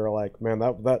halftime and you're like, man,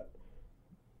 that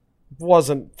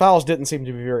wasn't, fouls didn't seem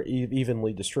to be very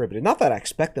evenly distributed. Not that I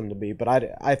expect them to be, but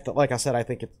like I said, I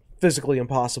think it's physically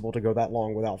impossible to go that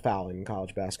long without fouling in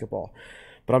college basketball.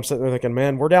 But I'm sitting there thinking,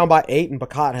 man, we're down by 8 and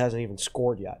Bacot hasn't even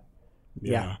scored yet.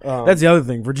 Yeah. That's the other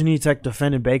thing. Virginia Tech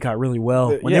defended Bacot really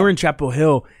well. When they were in Chapel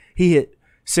Hill, he hit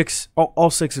all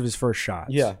 6 of his first shots.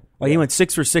 Yeah. He went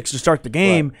 6 for 6 to start the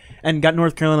game and got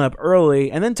North Carolina up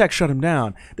early, and then Tech shut him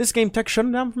down. This game, Tech shut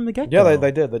him down from the get-go. Yeah,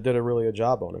 they did. They did a really good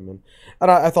job on him. And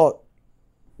I thought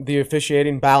the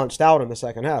officiating balanced out in the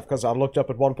second half, because I looked up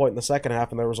at one point in the second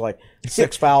half and there was like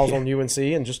 6 fouls on UNC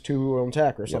and just 2 on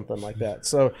Tech or something like that.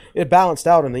 So it balanced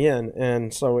out in the end,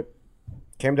 and so it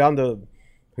came down to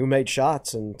who made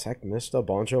shots, and Tech missed a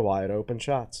bunch of wide-open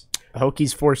shots.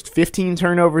 Hokies forced 15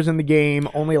 turnovers in the game,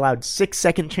 only allowed 6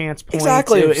 second chance points.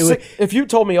 Exactly. If you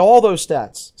told me all those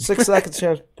stats, 6 second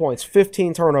chance points,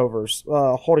 15 turnovers,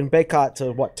 holding Bacot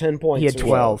to, 10 points? He had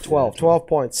 12. 12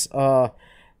 points.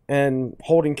 And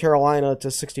holding Carolina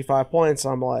to 65 points,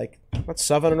 I'm like, that's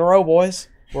 7 in a row, boys.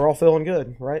 We're all feeling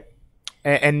good, right?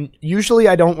 And usually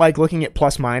I don't like looking at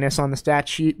plus-minus on the stat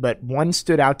sheet, but one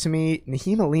stood out to me.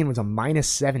 Naheem Aline was a minus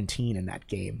 17 in that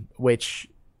game, which,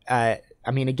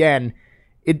 again,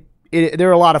 there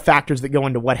are a lot of factors that go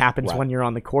into what happens when you're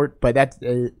on the court, but that's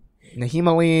Naheem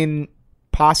Aline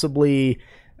possibly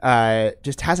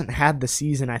just hasn't had the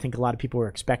season I think a lot of people were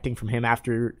expecting from him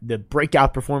after the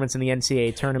breakout performance in the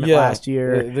NCAA tournament last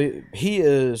year. He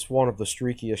is one of the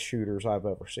streakiest shooters I've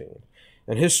ever seen,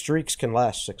 and his streaks can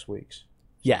last 6 weeks.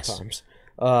 Sometimes.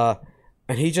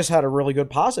 And he just had a really good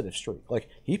positive streak. Like,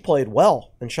 he played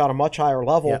well and shot a much higher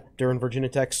level during Virginia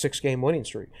Tech's 6-game winning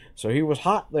streak. So he was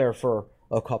hot there for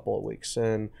a couple of weeks,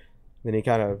 and then he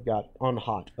kind of got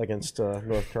unhot against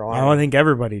North Carolina. I think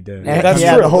everybody did. That's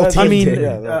true. The whole team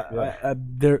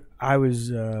did. I was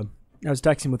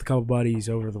texting with a couple buddies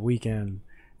over the weekend,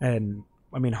 and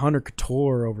Hunter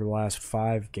Couture over the last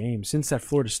 5 games since that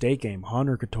Florida State game,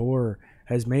 Hunter Couture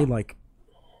has made like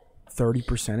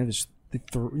 30% of his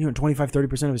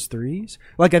 25-30% of his threes.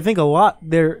 Like, I think a lot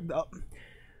there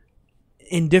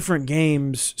in different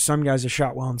games, some guys have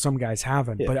shot well and some guys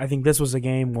haven't. But I think this was a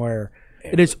game where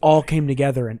it just all came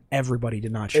together and everybody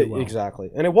did not shoot well.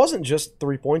 Exactly. And it wasn't just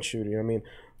 3-point shooting.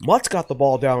 Mutt's got the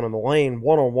ball down in the lane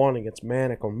one-on-one against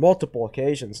Manic on multiple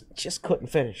occasions. Just couldn't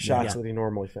finish shots that he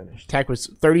normally finished. Tech was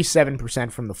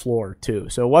 37% from the floor, too.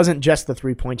 So it wasn't just the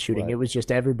 3-point shooting. It was just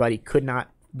everybody could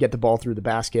not get the ball through the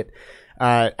basket.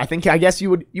 I guess you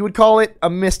would call it a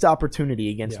missed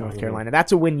opportunity against North Carolina.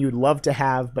 That's a win you'd love to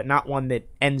have, but not one that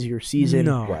ends your season.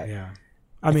 No,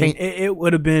 it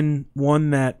would have been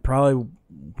one that probably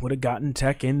would have gotten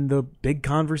Tech in the big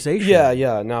conversation.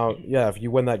 Yeah. Now, if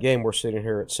you win that game, we're sitting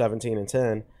here at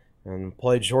 17-10 and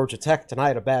play Georgia Tech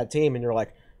tonight, a bad team, and you're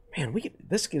like, man,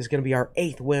 this is going to be our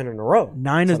 8th win in a row.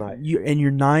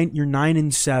 You're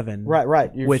 9-7.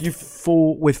 Right.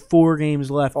 With 4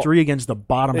 games left, 3 against the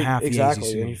bottom half of the ACC.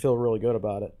 And you feel really good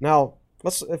about it. Now,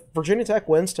 if Virginia Tech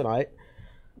wins tonight,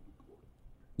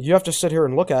 you have to sit here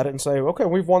and look at it and say, okay,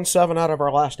 we've won 7 out of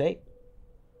our last 8.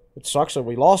 It sucks that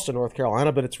we lost to North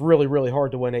Carolina, but it's really, really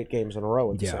hard to win 8 games in a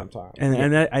row at the same time.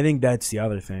 And I think that's the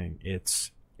other thing.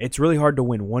 It's really hard to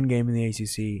win 1 game in the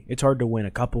ACC. It's hard to win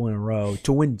a couple in a row.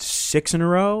 To win 6 in a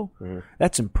row,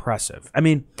 that's impressive. I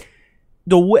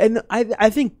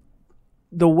think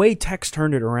the way Tech's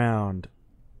turned it around,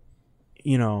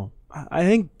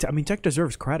 Tech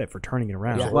deserves credit for turning it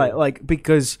around.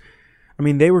 Because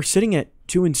they were sitting at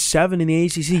 2-7 in the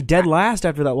ACC, dead last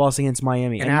after that loss against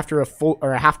Miami, and after a full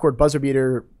or a half-court buzzer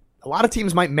beater. A lot of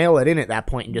teams might mail it in at that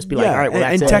point and just be like, all right, well,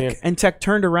 that's it. And Tech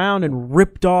turned around and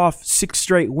ripped off 6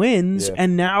 straight wins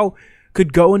and now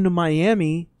could go into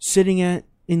Miami sitting at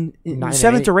in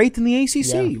 7th or 8th in the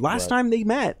ACC. Last time they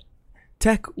met,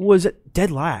 Tech was dead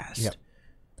last. Yep.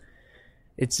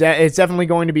 It's definitely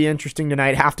going to be interesting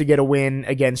tonight. Have to get a win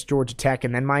against Georgia Tech,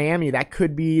 and then Miami. That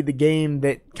could be the game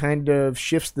that kind of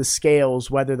shifts the scales,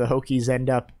 whether the Hokies end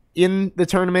up in the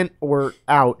tournament or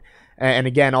out. And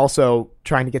again, also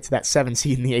trying to get to that 7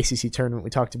 seed in the ACC tournament. We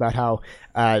talked about how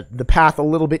the path a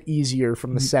little bit easier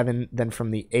from the 7 than from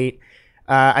the 8.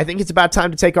 I think it's about time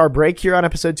to take our break here on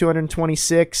episode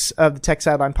 226 of the Tech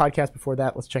Sideline Podcast. Before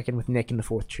that, let's check in with Nick in the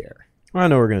 4th chair. I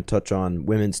know we're going to touch on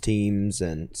women's teams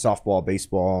and softball,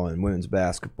 baseball, and women's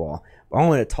basketball. But I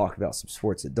want to talk about some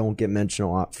sports that don't get mentioned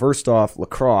a lot. First off,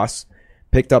 lacrosse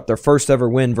picked up their first ever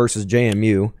win versus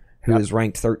JMU. who is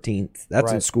ranked 13th.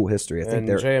 That's in Right. school history. I think And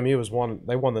they're JMU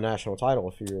they won the national title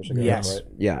a few years ago. Yes. Right?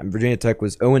 yeah. And Virginia Tech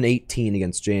was 0-18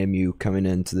 against JMU coming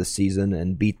into the season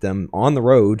and beat them on the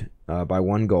road by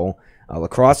 1 goal.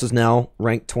 Lacrosse is now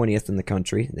ranked 20th in the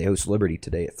country. They host Liberty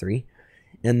today at 3.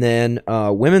 And then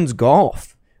women's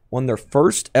golf won their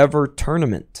first ever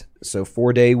tournament. So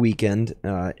 4-day weekend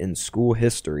in school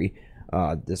history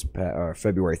this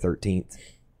February 13th.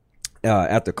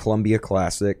 At the Columbia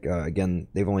Classic. Again,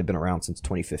 they've only been around since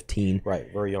 2015.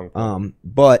 Right, very young.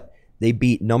 But they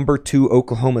beat number 2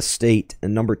 Oklahoma State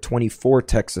and number 24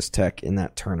 Texas Tech in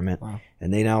that tournament. Wow.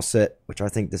 And they now sit, which I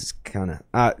think this is kind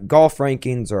of golf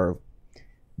rankings are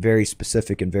very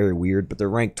specific and very weird, but they're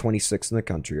ranked 26th in the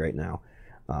country right now.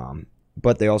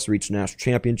 But they also reached national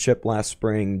championship last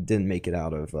spring. Didn't make it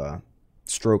out of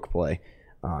stroke play.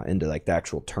 Into like the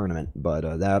actual tournament, but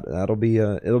it'll be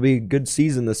a good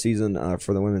season this season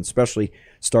for the women, especially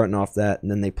starting off that, and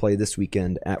then they play this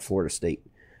weekend at Florida State.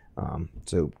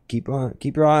 So keep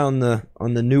your eye on the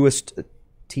newest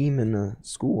team in the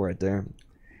school right there.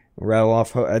 Rattle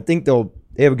off. I think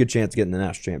they have a good chance of getting the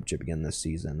national championship again this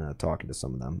season. Talking to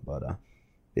some of them, but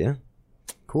yeah,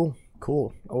 Cool.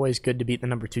 Always good to beat the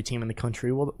number 2 team in the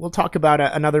country. We'll talk about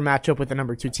another matchup with the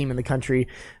number 2 team in the country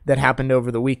that happened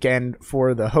over the weekend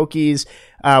for the Hokies.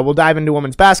 We'll dive into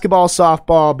women's basketball,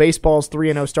 softball, baseball's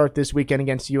 3-0 start this weekend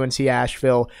against UNC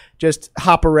Asheville. Just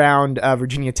hop around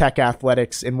Virginia Tech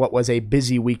athletics in what was a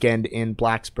busy weekend in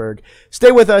Blacksburg.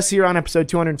 Stay with us here on episode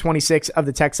 226 of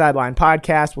the Tech Sideline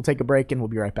Podcast. We'll take a break and we'll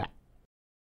be right back.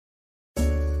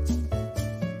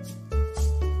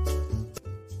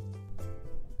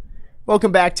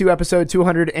 Welcome back to episode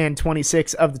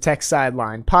 226 of the Tech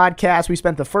Sideline Podcast. We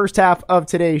spent the first half of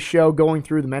today's show going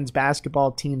through the men's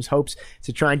basketball team's hopes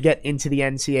to try and get into the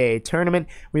NCAA tournament.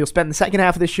 We'll spend the second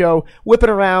half of the show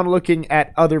whipping around looking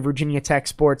at other Virginia Tech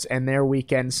sports and their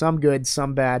weekend, some good,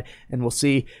 some bad, and we'll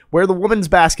see where the women's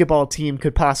basketball team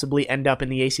could possibly end up in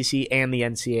the ACC and the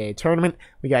NCAA tournament.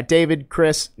 We got David,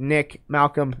 Chris, Nick,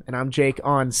 Malcolm, and I'm Jake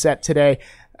on set today.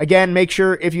 Again, make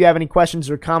sure if you have any questions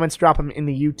or comments, drop them in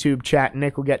the YouTube chat.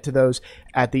 Nick will get to those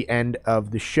at the end of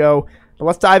the show. But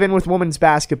let's dive in with women's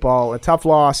basketball. A tough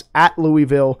loss at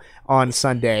Louisville on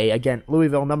Sunday. Again,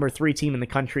 Louisville, number 3 team in the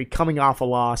country, coming off a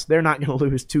loss. They're not going to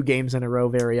lose 2 games in a row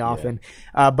very often.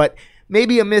 But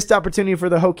maybe a missed opportunity for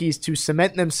the Hokies to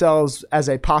cement themselves as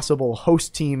a possible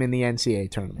host team in the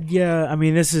NCAA tournament. Yeah, I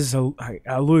mean, this is a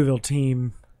Louisville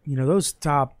team. You know, those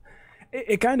top.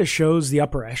 It kind of shows the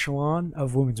upper echelon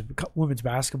of women's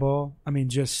basketball. I mean,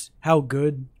 just how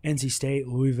good NC State,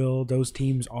 Louisville, those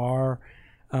teams are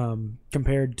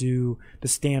compared to the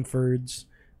Stanfords,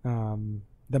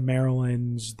 the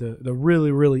Marylands, the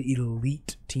really, really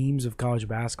elite teams of college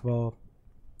basketball.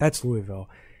 That's Louisville.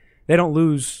 They don't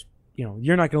lose. You know,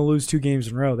 you're not going to lose 2 games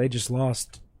in a row. They just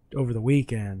lost over the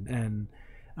weekend, and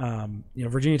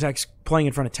Virginia Tech's playing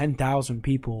in front of 10,000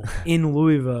 people in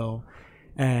Louisville.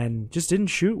 And just didn't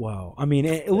shoot well. I mean,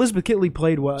 Elizabeth Kitley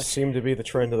played well. Seemed to be the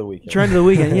trend of the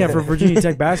weekend. Yeah, for Virginia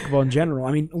Tech basketball in general.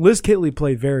 I mean, Liz Kitley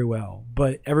played very well,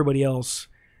 but everybody else,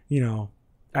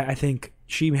 I think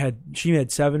she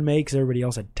had 7 makes. Everybody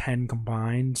else had 10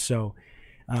 combined. So,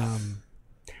 I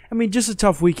mean, just a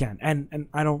tough weekend. And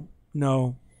I don't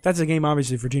know. That's a game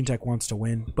obviously Virginia Tech wants to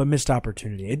win, but missed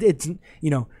opportunity. It's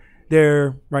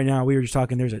they're right now. We were just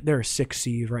talking. They're a 6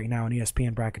 seed right now in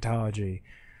ESPN bracketology.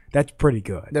 That's pretty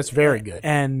good. That's very good.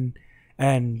 And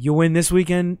you win this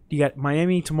weekend. You got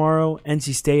Miami tomorrow,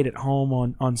 NC State at home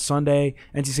on Sunday.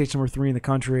 NC State's number 3 in the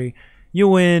country. You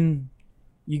win,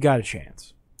 you got a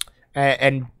chance.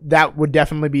 And that would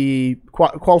definitely be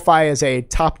qualify as a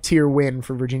top-tier win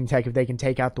for Virginia Tech if they can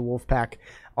take out the Wolfpack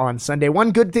on Sunday.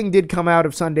 One good thing did come out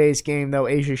of Sunday's game, though.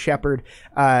 Asia Shepard,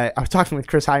 I was talking with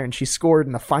Chris Hyron. She scored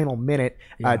in the final minute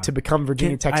to become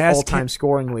Virginia Tech's all-time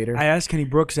scoring leader. I asked Kenny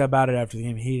Brooks about it after the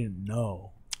game. He didn't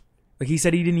know. Like, he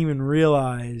said he didn't even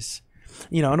realize,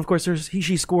 and of course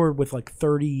she scored with like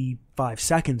 35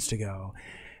 seconds to go.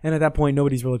 And at that point,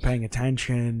 nobody's really paying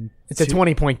attention. It's a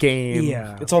 20-point game.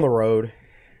 Yeah. It's on the road.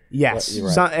 Yes.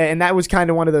 Right. So, and that was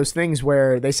kind of one of those things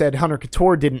where they said Hunter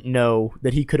Couture didn't know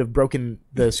that he could have broken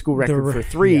the school record for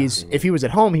threes. Yeah. If he was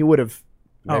at home, he would have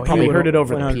probably heard it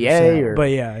over the PA. But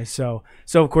yeah, so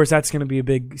of course that's going to be a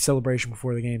big celebration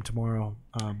before the game tomorrow.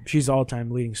 She's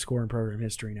all-time leading scorer in program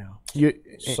history now.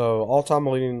 So all-time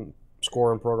leading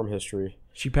scorer in program history.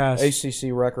 She passed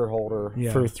ACC record holder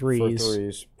for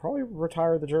threes. Probably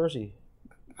retire the jersey.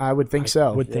 I would think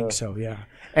so. Think so, yeah.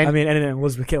 And I mean, and then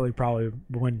Elizabeth Kitley probably,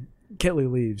 when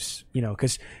Kitley leaves,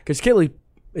 because Kitley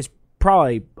is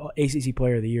probably ACC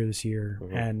Player of the Year this year,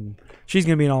 and she's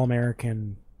going to be an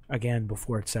All-American. again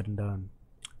before it's said and done.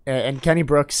 And Kenny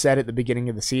Brooks said at the beginning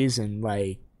of the season,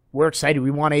 like, we're excited.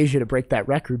 We want Asia to break that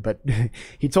record, but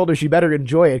he told her she better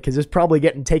enjoy it because it's probably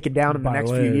getting taken down in the By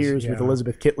next Liz, few years with yeah.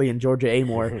 Elizabeth Kitley and Georgia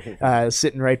Amor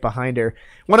sitting right behind her.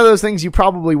 One of those things you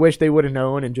probably wish they would have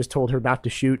known and just told her not to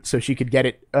shoot so she could get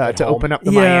it to home. open up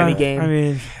the Miami game. I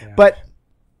mean, But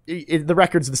the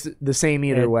record's the same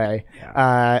either way.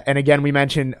 And again, we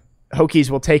mentioned Hokies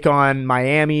will take on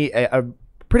Miami, a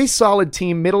pretty solid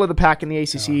team, middle of the pack in the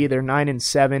ACC. They're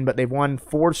 9-7, but they've won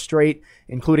 4 straight,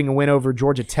 including a win over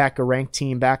Georgia Tech, a ranked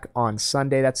team, back on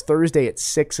Sunday. That's Thursday at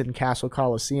 6 in Castle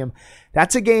Coliseum.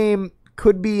 That's a game,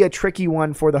 could be a tricky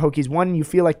one for the Hokies. One you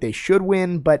feel like they should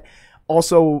win, but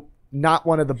also not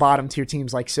one of the bottom tier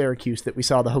teams like Syracuse that we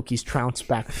saw the Hokies trounce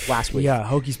back last week. yeah,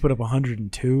 Hokies put up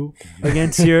 102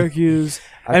 against Syracuse.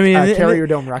 I mean, Carrier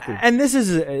Dome record. And this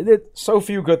is So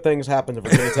few good things happen to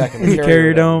Virginia Tech in the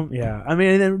Carrier Dome. Yeah, I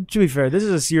mean, and to be fair, this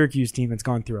is a Syracuse team that's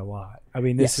gone through a lot. I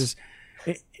mean, this is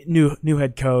new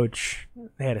head coach.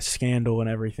 They had a scandal and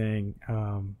everything.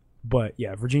 But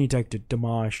yeah, Virginia Tech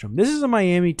demolished them. This is a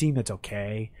Miami team that's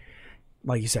okay.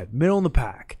 Like you said, middle in the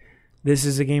pack. This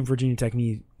is a game Virginia Tech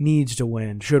needs to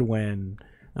win, should win.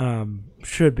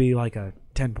 Should be like a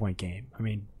 10-point game. I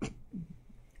mean,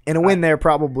 And a win there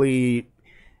probably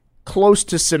close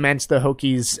to cements the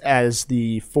Hokies as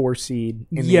the 4 seed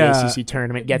in the ACC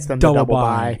tournament, gets them the double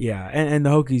bye. Yeah, and the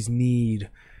Hokies need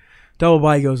double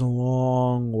bye goes a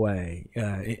long way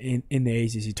in the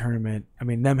ACC tournament. I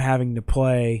mean, them having to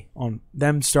play on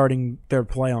them starting their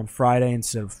play on Friday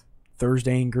instead of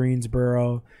Thursday in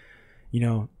Greensboro.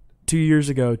 2 years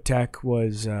ago, Tech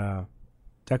was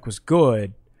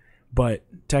good, but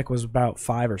Tech was about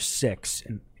 5 or 6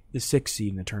 and the 6th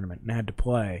seed in the tournament and had to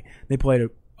play. They played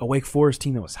a Wake Forest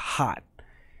team that was hot,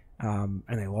 and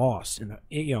they lost.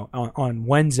 On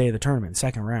Wednesday of the tournament,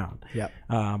 second round. Yep.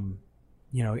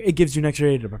 It gives you an extra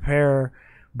day to prepare.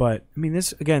 But I mean,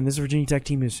 this Virginia Tech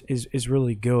team is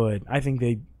really good. I think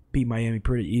they beat Miami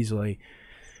pretty easily.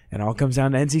 And it all comes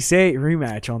down to NC State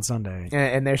rematch on Sunday.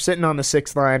 And they're sitting on the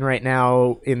 6th line right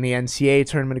now in the NCAA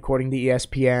tournament, according to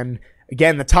ESPN.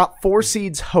 Again, the top 4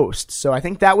 seeds host. So I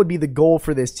think that would be the goal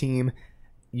for this team.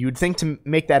 You would think to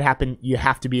make that happen, you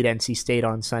have to beat NC State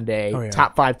on Sunday. Oh, yeah.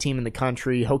 Top 5 team in the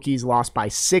country. Hokies lost by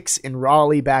 6 in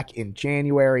Raleigh back in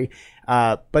January.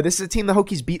 But this is a team the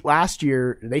Hokies beat last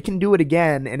year. They can do it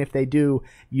again, and if they do,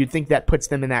 you'd think that puts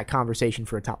them in that conversation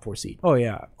for a top 4 seed. Oh,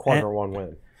 yeah. Quadra one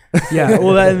win. Yeah,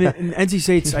 well, NC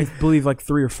State's, I believe, like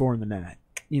 3 or 4 in the net.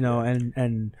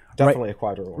 And Definitely a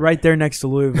quadra one. right there next to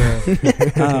Louisville.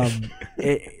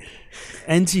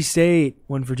 NC State,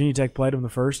 when Virginia Tech played them the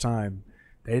first time,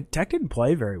 Tech didn't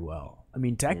play very well. I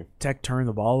mean, Tech turned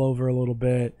the ball over a little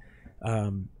bit.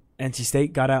 NC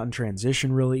State got out in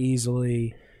transition really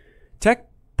easily. Tech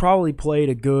probably played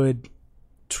a good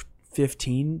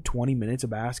 15, 20 minutes of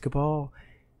basketball.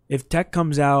 If Tech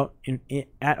comes out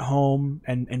at home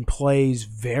and plays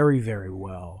very, very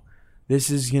well, this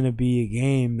is going to be a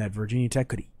game that Virginia Tech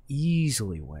could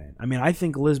easily win. I mean, I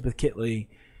think Elizabeth Kitley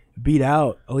beat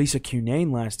out Elisa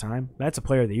Cunane last time. That's a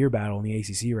Player of the Year battle in the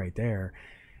ACC right there.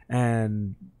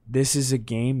 And this is a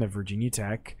game that Virginia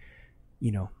Tech,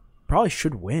 probably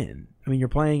should win. I mean, you're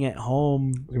playing at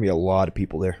home. There's going to be a lot of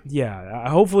people there. Yeah,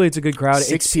 hopefully it's a good crowd.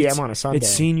 6 p.m. on a Sunday. It's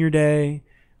senior day.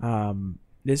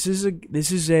 This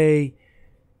is a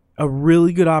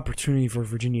really good opportunity for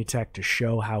Virginia Tech to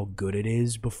show how good it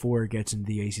is before it gets into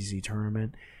the ACC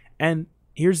tournament. And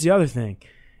here's the other thing,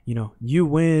 you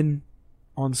win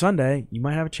on Sunday, you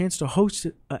might have a chance to host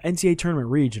an NCAA tournament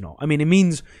regional. I mean, it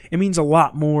means a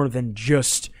lot more than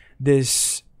just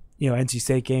this, NC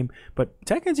State game. But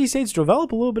Tech NC State's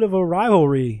developed a little bit of a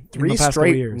rivalry in the 3 past straight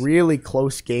couple years. really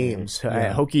close games.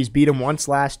 Hokies beat them once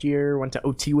last year, went to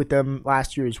OT with them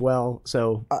last year as well.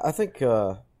 So I think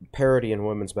parity in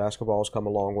women's basketball has come a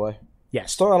long way.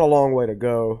 yes. Still got a long way to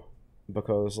go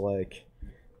because,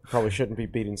 probably shouldn't be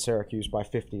beating Syracuse by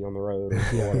 50 on the road or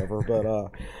whatever. But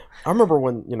I remember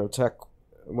when,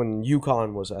 when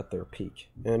UConn was at their peak.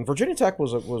 And Virginia Tech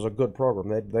was a good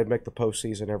program. They'd make the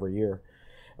postseason every year.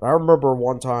 And I remember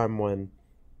one time and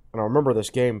I remember this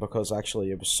game because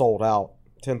actually it was sold out,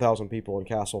 10,000 people in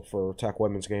Castle for Tech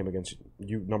women's game against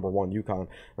number 1 UConn.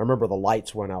 I remember the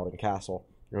lights went out in Castle.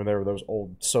 There were those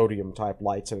old sodium-type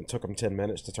lights, and it took them 10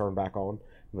 minutes to turn back on.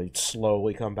 And they'd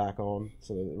slowly come back on,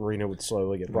 so the arena would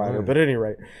slowly get brighter. But at any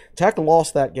rate, Tech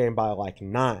lost that game by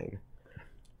 9.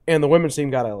 And the women's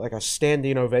team got a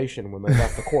standing ovation when they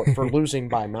left the court for losing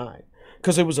by 9.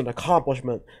 Because it was an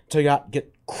accomplishment to not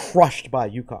get crushed by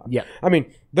UConn. Yeah. I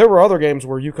mean, there were other games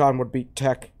where UConn would beat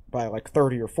Tech by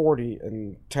 30 or 40,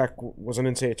 and Tech was an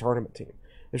NCAA tournament team.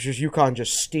 It's just UConn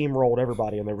just steamrolled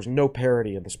everybody, and there was no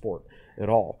parity in the sport at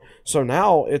all. So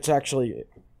now it's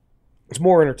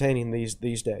more entertaining these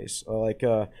days.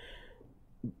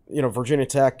 Virginia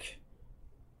Tech,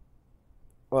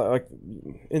 like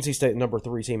NC State, number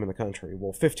 3 team in the country.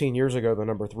 Well, 15 years ago, the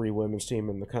number 3 women's team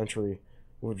in the country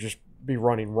would just be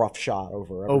running roughshod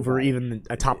over even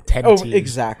a top 10 team.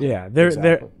 Exactly.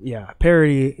 Yeah,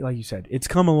 parity, like you said, it's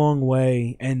come a long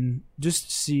way. And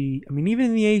just see, I mean, even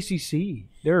in the ACC,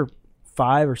 there are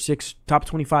 5 or 6 top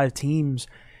 25 teams.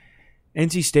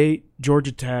 NC State,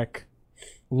 Georgia Tech,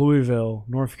 Louisville,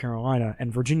 North Carolina,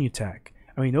 and Virginia Tech.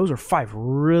 I mean, those are 5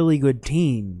 really good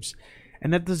teams.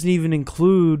 And that doesn't even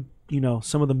include,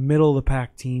 some of the middle of the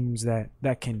pack teams that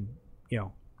can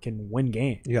win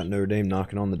games. You got Notre Dame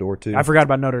knocking on the door too. I forgot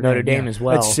about Notre Dame. Notre Dame as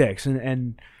well. That's 6,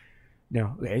 and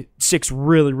 6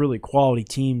 really, really quality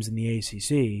teams in the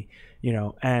ACC.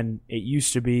 And it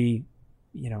used to be,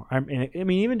 I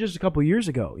mean, even just a couple of years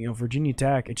ago, Virginia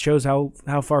Tech. It shows how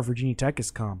far Virginia Tech has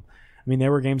come. I mean,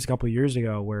 there were games a couple of years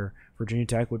ago where Virginia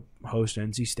Tech would host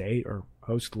NC State or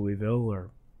host Louisville, or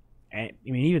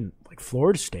even like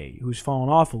Florida State, who's fallen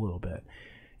off a little bit.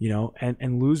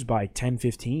 And lose by 10,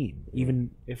 15,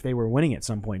 even if they were winning at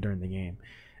some point during the game.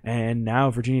 And now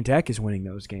Virginia Tech is winning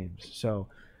those games. So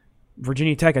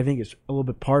Virginia Tech, I think, is a little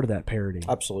bit part of that parity.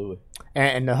 Absolutely.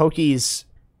 And the Hokies,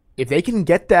 if they can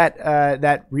get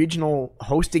that regional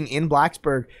hosting in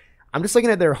Blacksburg, I'm just looking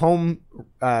at their home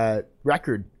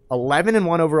record.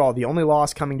 11-1 overall, the only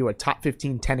loss coming to a top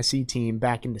 15 Tennessee team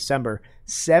back in December.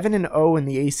 7-0 in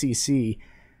the ACC.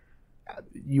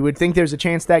 You would think there's a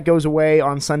chance that goes away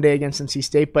on Sunday against NC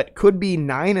State, but could be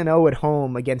 9-0 at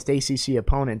home against ACC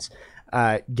opponents.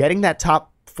 Getting that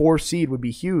top 4 seed would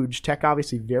be huge. Tech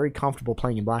obviously very comfortable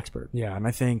playing in Blacksburg. Yeah, and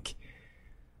I think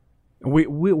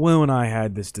Will and I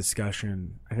had this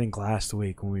discussion, I think last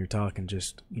week when we were talking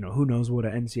just, who knows what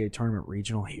an NCAA tournament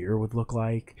regional here would look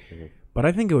like. Mm-hmm. But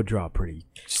I think it would draw pretty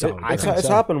solid. It's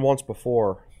happened once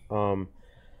before.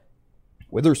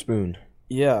 Witherspoon.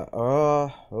 Yeah, it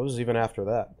was even after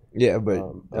that. Yeah, but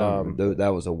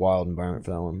that was a wild environment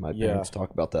for that one. My parents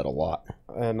talk about that a lot.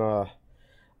 And I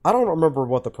don't remember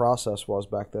what the process was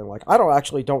back then. Like, I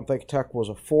don't think Tech was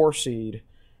a 4 seed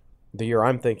the year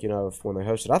I'm thinking of when they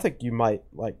hosted. I think it might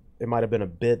have been a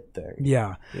bid thing.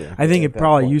 Yeah. I think it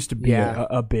probably used to be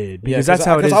a bid, because that's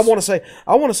how it is. I want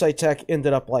to say Tech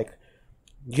ended up like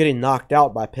getting knocked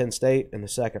out by Penn State in the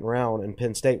second round, and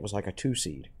Penn State was like a 2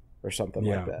 seed or something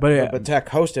like that. But Tech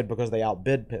hosted because they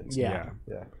outbid Penn State.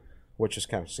 Yeah. Which is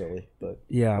kind of silly, but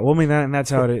well, I mean that's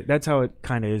how it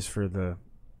kind of is for the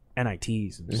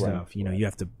NITs and stuff. You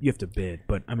have to bid,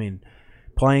 but I mean,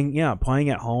 playing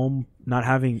at home, not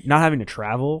having to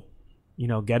travel,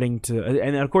 getting to,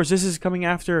 and of course this is coming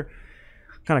after.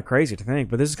 Kind of crazy to think,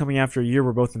 but this is coming after a year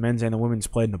where both the men's and the women's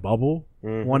played in the bubble.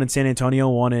 Mm-hmm. One in San Antonio,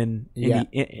 one in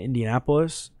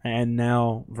Indianapolis, and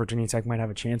now Virginia Tech might have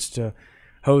a chance to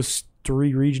host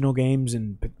 3 regional games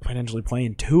and potentially play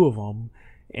in 2 of them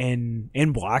in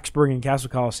Blacksburg and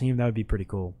Castle Coliseum. That would be pretty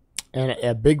cool. And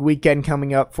a big weekend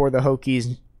coming up for the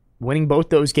Hokies. Winning both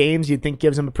those games, you'd think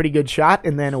gives them a pretty good shot.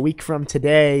 And then a week from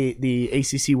today, the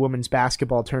ACC women's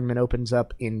basketball tournament opens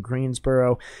up in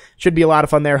Greensboro. Should be a lot of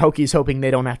fun there. Hokies hoping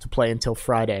they don't have to play until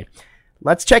Friday.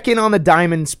 Let's check in on the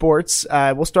Diamond Sports.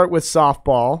 We'll start with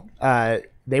softball.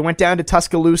 They went down to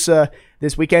Tuscaloosa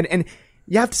this weekend, and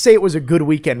you have to say it was a good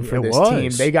weekend for this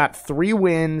team. They got 3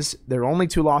 wins. Their only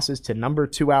 2 losses to number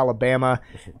 2 Alabama.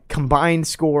 Combined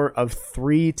score of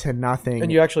 3-0. And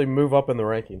you actually move up in the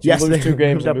rankings. Yes, you lose 2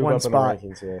 games and move one up spot. In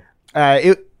the rankings.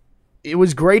 Yeah. It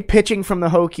was great pitching from the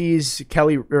Hokies.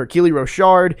 Keely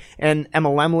Rochard and Emma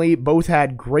Lemley both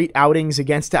had great outings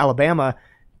against Alabama.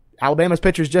 Alabama's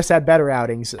pitchers just had better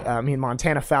outings.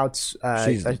 Montana Fouts.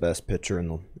 She's the best pitcher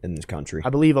in this country.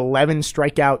 I believe 11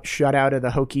 strikeout shutout of the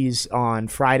Hokies on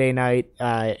Friday night,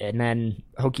 and then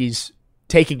Hokies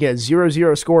taking a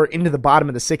 0-0 score into the bottom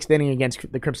of the 6th inning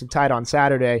against the Crimson Tide on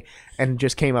Saturday, and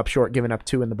just came up short, giving up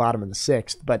 2 in the bottom of the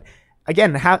 6th. But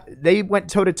again, they went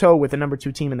toe-to-toe with the number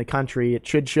 2 team in the country. It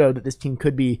should show that this team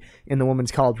could be in the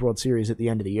Women's College World Series at the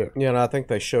end of the year. Yeah, and I think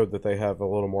they showed that they have a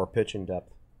little more pitching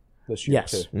depth this year,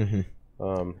 too.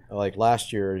 Mm-hmm. Like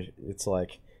last year, it's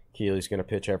like Keely's going to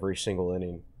pitch every single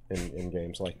inning in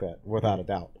games like that, without a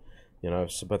doubt.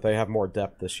 But they have more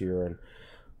depth this year,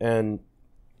 and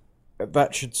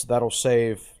that'll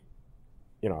save.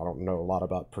 I don't know a lot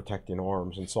about protecting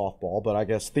arms in softball, but I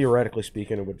guess theoretically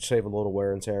speaking, it would save a little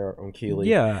wear and tear on Keely.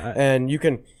 Yeah, and you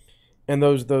can. And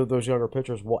those younger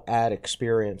pitchers will add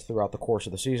experience throughout the course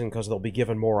of the season because they'll be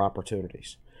given more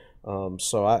opportunities.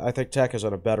 So I think Tech is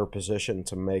in a better position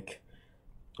to make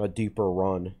a deeper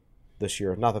run this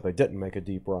year. Not that they didn't make a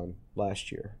deep run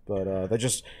last year, but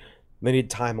they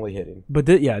need timely hitting. But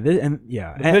The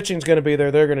pitching's going to be there.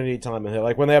 They're going to need time to hit.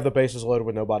 Like when they have the bases loaded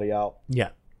with nobody out,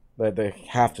 they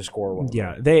have to score one.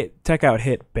 Yeah, Tech out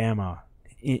hit Bama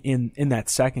in that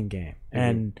second game,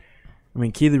 and I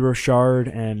mean Keely Rochard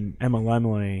and Emma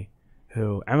Lemley,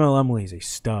 Emma Lemley is a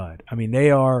stud. I mean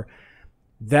they are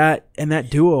that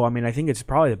duo. I mean I think it's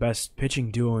probably the best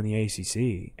pitching duo in the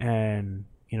ACC, and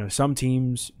you know some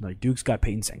teams like Duke's got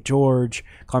Peyton St. George,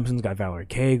 Clemson's got Valerie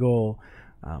Cagle.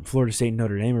 Florida State and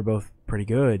Notre Dame are both pretty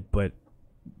good, but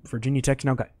Virginia Tech's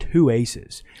now got 2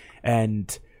 aces,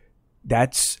 and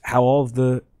that's how all of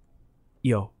the,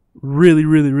 really,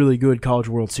 really, really good College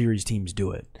World Series teams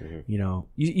do it. Mm-hmm. You know,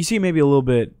 you see maybe a little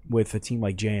bit with a team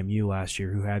like JMU last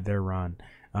year who had their run,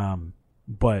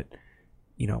 but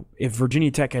you know, if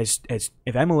Virginia Tech if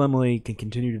Emma Lemley can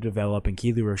continue to develop and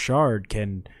Keely Rochard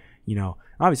can,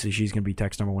 obviously she's going to be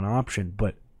Tech's number 1 option,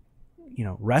 but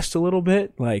rest a little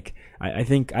bit. Like I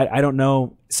think I don't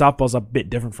know. Softball's a bit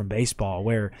different from baseball,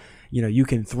 where you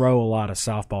can throw a lot of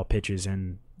softball pitches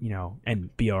and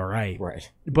be all right. Right.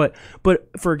 But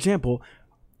for example,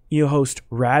 host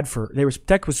Radford.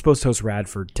 Tech was supposed to host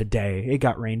Radford today. It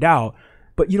got rained out.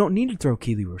 But you don't need to throw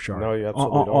Keely Rochard. No, you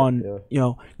absolutely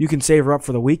don't. You can save her up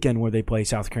for the weekend where they play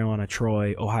South Carolina,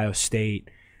 Troy, Ohio State,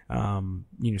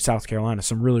 South Carolina,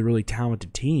 some really, really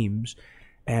talented teams,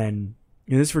 and.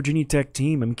 This Virginia Tech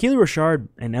team, I mean, Keely Rochard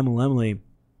and Emma Lemley,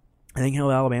 I think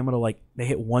held Alabama to they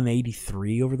hit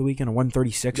 183 over the weekend or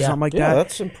 136 or something like that. Yeah,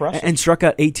 that's impressive. And struck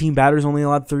out 18 batters, only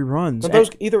allowed 3 runs. But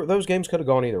those games could have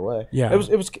gone either way. Yeah, it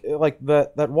was like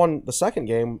the second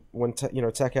game when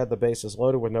Tech had the bases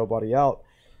loaded with nobody out.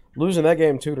 Losing that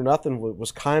game 2-0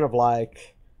 was kind of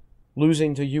like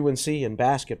losing to UNC in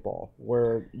basketball,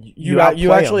 where you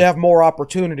actually have more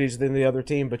opportunities than the other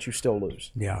team, but you still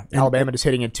lose. Yeah, Alabama just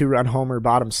hitting a 2-run homer,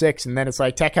 bottom 6, and then it's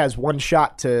like Tech has 1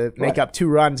 shot to make up 2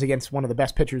 runs against one of the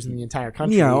best pitchers in the entire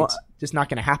country. It's just not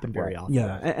going to happen very often.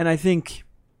 Yeah, and I think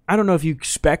I don't know if you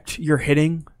expect your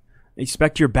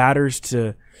batters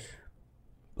to.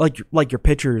 Like your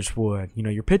pitchers would,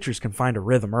 your pitchers can find a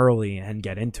rhythm early and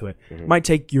get into it. Mm-hmm. It might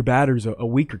take your batters a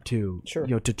week or two,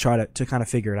 to try to kind of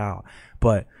figure it out.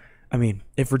 But I mean,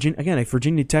 if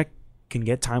Virginia Tech can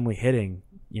get timely hitting,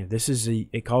 this is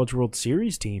a College World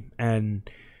Series team, and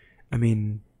I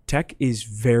mean, Tech is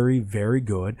very, very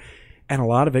good, and a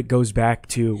lot of it goes back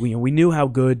to we knew how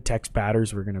good Tech's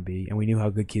batters were going to be, and we knew how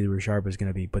good Keely Rochard was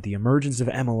going to be, but the emergence of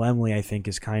Emma Lemley, I think,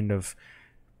 is kind of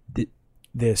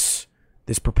this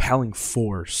propelling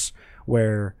force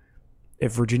where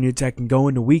if Virginia Tech can go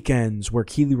into weekends where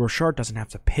Keely Rochard doesn't have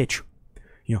to pitch,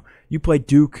 you play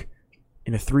Duke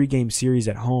in a 3-game series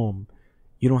at home,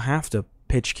 you don't have to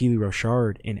pitch Keely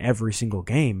Rochard in every single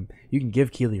game. You can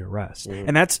give Keely a rest. Mm-hmm.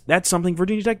 And that's something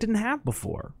Virginia Tech didn't have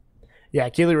before. Yeah,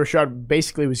 Keely Rochard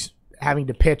basically was having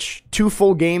to pitch 2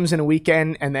 full games in a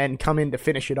weekend and then come in to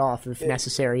finish it off if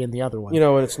necessary in the other one.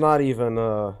 And it's not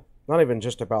even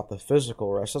just about the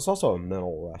physical rest. It's also a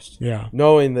mental rest. Yeah.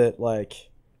 Knowing that,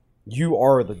 you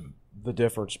are the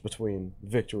difference between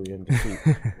victory and defeat.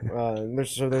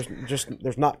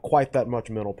 There's not quite that much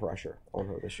mental pressure on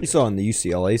her this year. You saw in the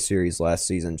UCLA series last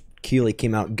season, Keely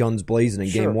came out guns blazing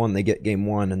in game 1. They get game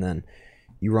 1, and then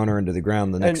you run her into the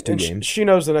ground the next 2 games. She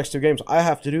knows the next 2 games. I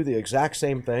have to do the exact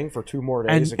same thing for 2 more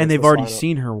days. And they've already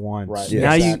seen her once. Right. Yeah.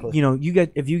 Now exactly.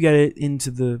 If you get it into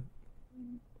the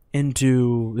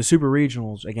super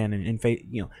regionals again and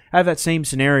have that same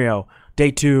scenario. Day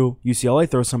 2, UCLA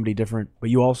throws somebody different, but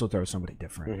you also throw somebody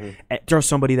different. Mm-hmm. Throw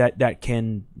somebody that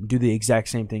can do the exact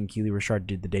same thing Keely Rochard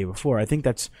did the day before. I think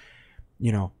that's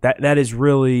that is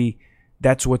really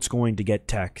that's what's going to get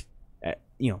Tech.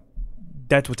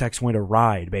 That's what Tech's going to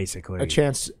ride, basically. A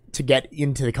chance to get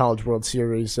into the College World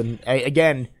Series, and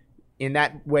again. In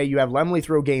that way, you have Lemley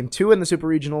throw game 2 in the Super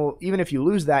Regional. Even if you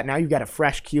lose that, now you've got a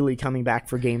fresh Keely coming back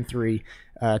for game 3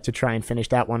 to try and finish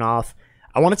that one off.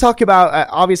 I want to talk about,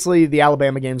 obviously, the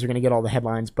Alabama games are going to get all the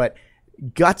headlines, but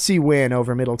gutsy win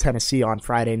over Middle Tennessee on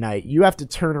Friday night. You have to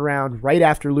turn around right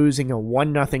after losing a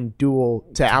 1-0 duel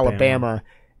to Alabama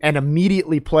and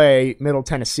immediately play Middle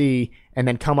Tennessee and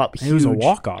then come up huge. It was a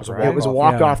walk-off, right? It was a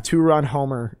walk-off 2-run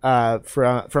homer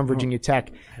from Virginia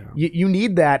Tech. Yeah. You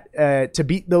need that to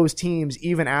beat those teams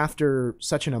even after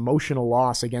such an emotional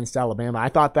loss against Alabama. I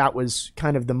thought that was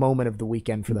kind of the moment of the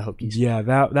weekend for the Hokies. Yeah,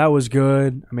 that was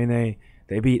good. I mean,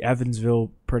 they beat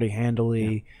Evansville pretty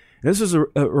handily. Yeah. This was a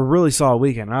really solid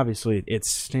weekend. Obviously, it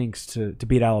stinks to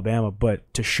beat Alabama,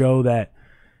 but to show that,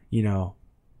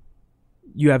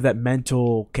 you have that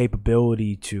mental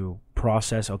capability to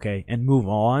process, and move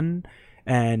on,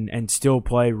 and still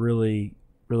play really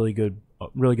good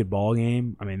ball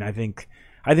game. I mean, I think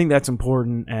that's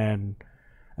important, and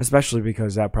especially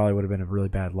because that probably would have been a really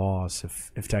bad loss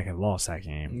if Tech had lost that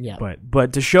game. Yeah.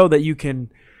 But to show that you can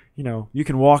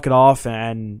walk it off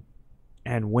and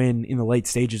win in the late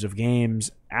stages of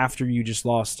games after you just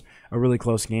lost a really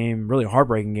close game, really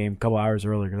heartbreaking game a couple hours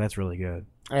earlier, that's really good.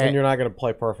 And you're not going to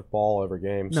play perfect ball every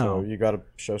game, so No. you got to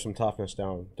show some toughness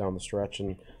down the stretch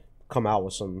and come out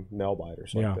with some nail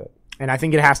biters like that. And I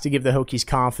think it has to give the Hokies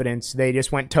confidence. They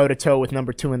just went toe-to-toe with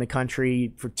number 2 in the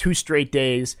country for 2 straight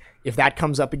days. If that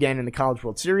comes up again in the College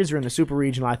World Series or in the Super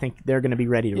Regional, I think they're going to be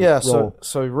ready to roll.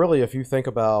 So really, if you think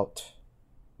about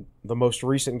the most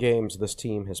recent games this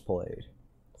team has played,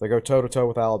 they go toe-to-toe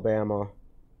with Alabama,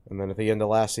 and then at the end of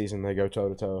last season, they go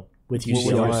toe-to-toe With with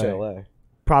UCLA. UCLA.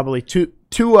 Probably two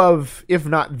of, if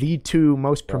not the 2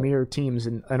 most premier teams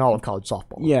in all of college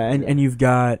softball. Yeah, and you've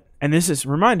got, and this is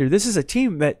a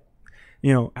team that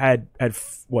had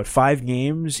 5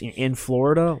 games in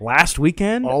Florida last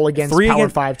weekend, All against 3 Power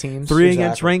against, 5 teams. 3 Exactly.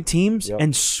 against ranked teams, Yep.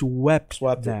 and swept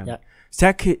Swept them. it.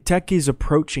 Tech is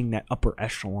approaching that upper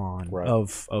echelon Right.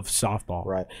 of softball.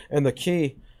 Right. And the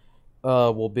key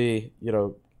will be,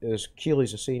 is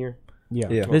Keeley's a senior? Yeah.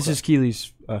 Yeah. This is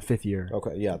Keeley's 5th year.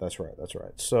 Okay, yeah, that's right.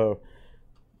 So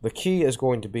the key is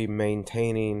going to be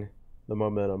maintaining the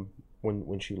momentum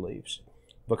when she leaves,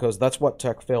 because that's what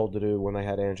Tech failed to do when they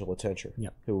had Angela Tincher,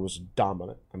 Yep. who was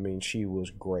dominant. I mean, she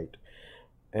was great.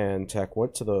 And Tech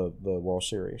went to the World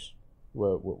Series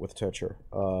with Tincher.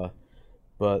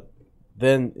 But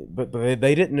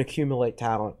they didn't accumulate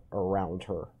talent around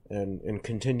her and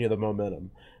continue the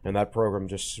momentum. And that program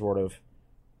just sort of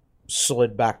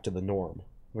slid back to the norm.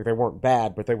 Like, they weren't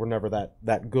bad, but they were never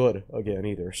that good again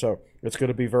either. So it's going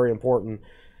to be very important,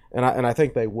 and I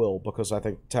think they will, because I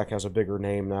think Tech has a bigger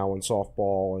name now in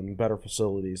softball and better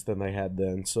facilities than they had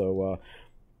then. So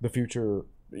the future,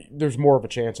 there's more of a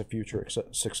chance of future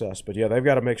success. But yeah, they've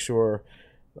got to make sure,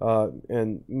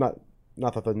 and not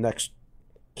that the next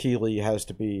Keeley has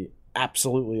to be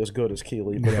absolutely as good as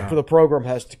Keeley, but the program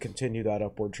has to continue that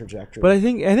upward trajectory. But I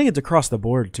think it's across the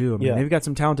board too. I mean, Yeah. they've got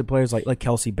some talented players like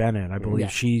Kelsey Bennett. I believe Yeah.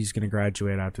 she's going to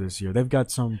graduate after this year. They've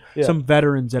got some Yeah.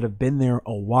 veterans that have been there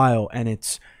a while, and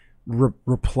it's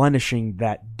replenishing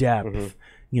that depth.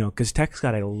 Mm-hmm. Because Tech's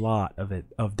got a lot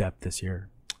of depth this year.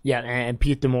 Yeah, and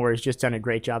Pete Demore has just done a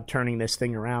great job turning this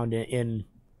thing around in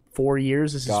 4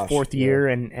 years. This is his 4th year,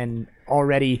 and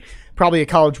already probably a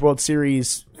College World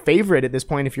Series favorite at this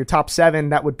point. If you're top 7,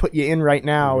 that would put you in right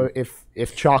now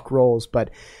if chalk rolls.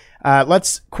 But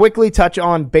let's quickly touch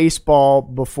on baseball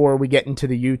before we get into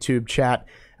the YouTube chat.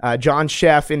 John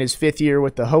Sheff in his 5th year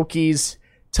with the Hokies.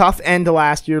 Tough end to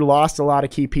last year, lost a lot of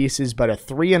key pieces, but a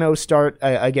 3-0 start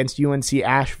against UNC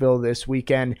Asheville this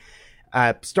weekend.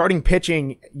 Starting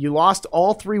pitching, you lost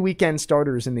all 3 weekend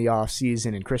starters in the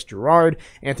offseason, and Chris Gerard,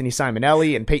 Anthony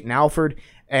Simonelli, and Peyton Alford.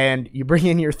 And you bring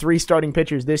in your 3 starting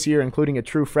pitchers this year, including a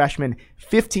true freshman,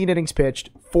 15 innings pitched,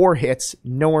 4 hits,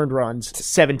 no earned runs,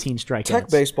 17 strikeouts. Tech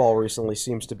baseball recently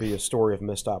seems to be a story of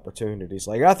missed opportunities.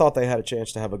 Like, I thought they had a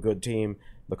chance to have a good team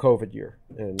the COVID year,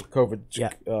 and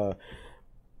COVID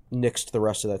nixed the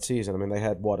rest of that season. I mean, they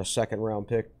had, a second-round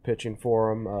pick pitching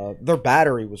for them. Their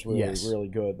battery was really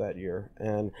good that year.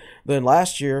 And then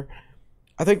last year,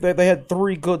 I think they had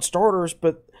 3 good starters,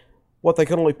 but they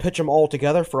could only pitch them all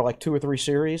together for like 2 or 3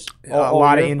 series. A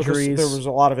lot of year, because injuries. There was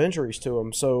a lot of injuries to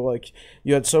them. So, like,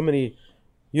 you had so many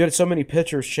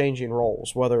pitchers changing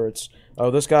roles, whether it's,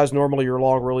 this guy's normally your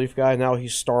long relief guy, now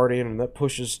he's starting, and that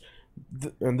pushes,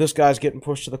 and this guy's getting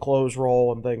pushed to the close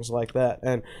role and things like that.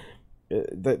 And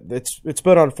it's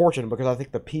been unfortunate, because I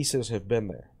think the pieces have been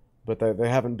there, but they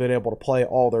haven't been able to play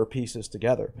all their pieces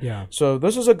together. Yeah. So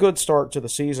this is a good start to the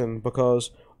season,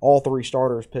 because all 3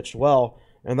 starters pitched well,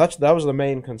 and that was the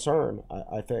main concern.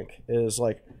 I think is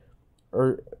I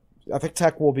think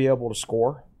Tech will be able to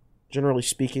score. Generally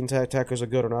speaking, Tech is a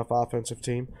good enough offensive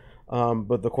team.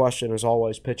 But the question is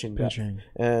always pitching depth.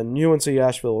 And UNC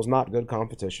Asheville is not good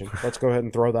competition. Let's go ahead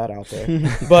and throw that out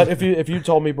there. But if you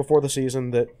told me before the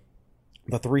season that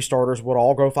the 3 starters would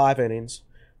all go 5 innings,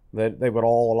 that they would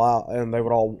all allow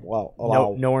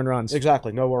no earned runs.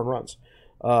 Exactly, no earned runs.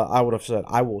 I would have said,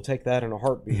 I will take that in a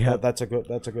heartbeat. Yeah. That's a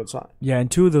good sign. Yeah,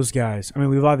 and 2 of those guys, I mean,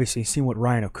 we've obviously seen what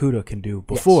Ryan Okuda can do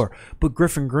before, but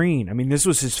Griffin Green, I mean, this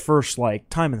was his first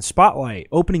time in the spotlight.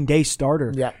 Opening day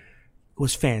starter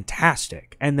was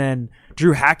fantastic. And then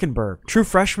Drew Hackenberg, true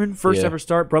freshman, first ever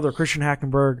start, brother Christian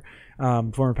Hackenberg,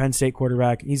 former Penn State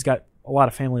quarterback. He's got a lot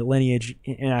of family lineage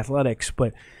in athletics,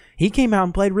 but he came out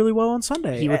and played really well on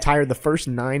Sunday. He retired the first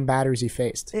 9 batters he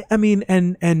faced. I mean,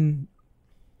 and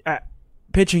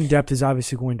pitching depth is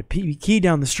obviously going to be key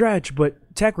down the stretch, but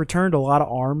Tech returned a lot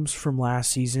of arms from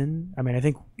last season. I mean, I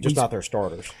think Just not their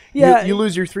starters. Yeah, you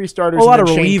lose your 3 starters. a lot and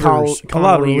of then Shane relievers, a lot of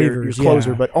Connolly, your relievers, closer,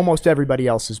 yeah. but almost everybody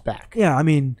else is back. Yeah, I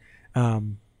mean,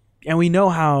 and we know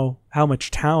how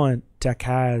much talent Tech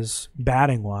has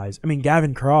batting wise. I mean,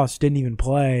 Gavin Cross didn't even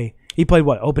play. He played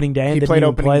opening day and didn't played even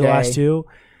opening play the day. last 2.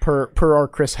 Per our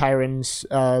Chris Hiron's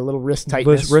little wrist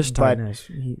tightness, Wrist but tightness.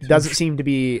 doesn't seem to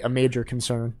be a major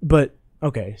concern. But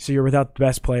okay, so you're without the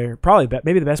best player, probably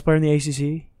maybe the best player in the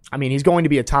ACC. I mean, he's going to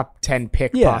be a top 10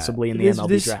 pick Yeah, possibly in the this- MLB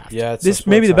this- draft. Yeah, This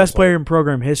may be the best player in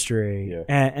program history. Yeah.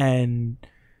 And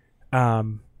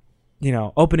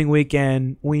opening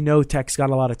weekend, we know Tech's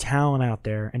got a lot of talent out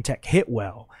there, and Tech hit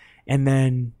well. And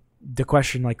then the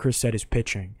question, like Chris said, is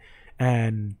pitching.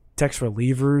 And Tech's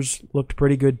relievers looked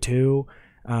pretty good too.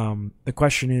 The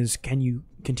question is, can you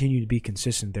continue to be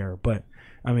consistent there? But,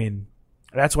 I mean,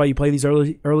 that's why you play these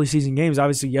early season games.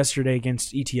 Obviously, yesterday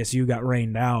against ETSU got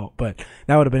rained out, but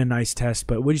that would have been a nice test.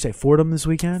 But what did you say, Fordham this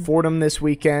weekend? Fordham this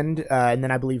weekend, and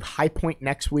then I believe High Point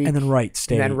next week. And then Wright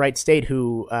State. And then Wright State,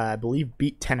 who I believe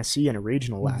beat Tennessee in a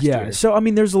regional last Yeah, year. so I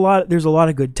mean, there's a lot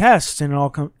of good tests, and it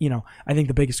all I think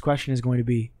the biggest question is going to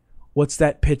be, what's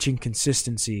that pitching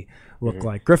consistency look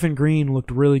like? Griffin Green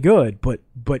looked really good, but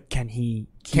can he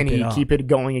keep it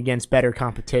going against better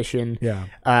competition? Yeah.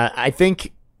 I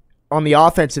think on the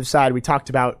offensive side, we talked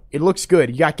about it looks good.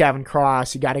 You got Gavin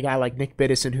Cross, you got a guy like Nick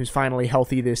Biddison who's finally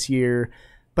healthy this year,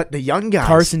 but the young guys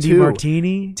Carson too.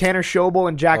 DiMartini. Tanner Schobel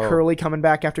and Jack Hurley coming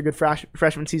back after a good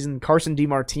freshman season. Carson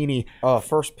DiMartini,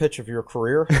 First pitch of your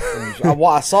career.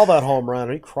 I saw that home run,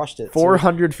 and he crushed it.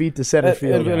 400 feet to center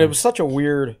field. And it was such a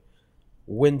weird,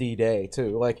 windy day,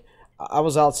 too. Like, I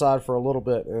was outside for a little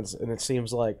bit, and it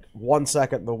seems like 1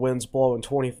 second the wind's blowing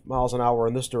 20 miles an hour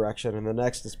in this direction, and the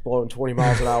next it's blowing 20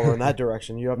 miles an hour in that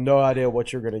direction. You have no idea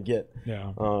what you're going to get.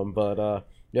 Yeah. But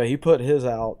he put his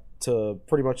out to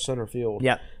pretty much center field.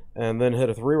 Yep. And then hit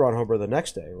a 3-run homer the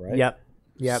next day, right?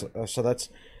 Yep. So that's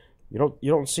you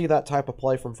don't see that type of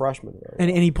play from freshmen. And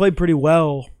he played pretty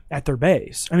well at their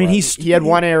base. I mean, He had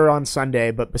one error on Sunday,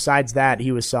 but besides that,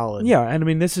 he was solid. Yeah, and I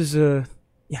mean, this is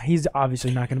he's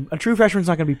obviously not going to. A true freshman's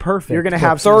not going to be perfect. You're going to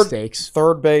have some mistakes.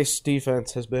 Third base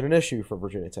defense has been an issue for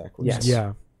Virginia Tech. Yes.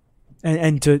 Yeah,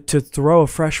 and to throw a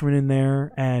freshman in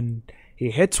there, and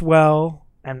he hits well,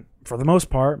 and for the most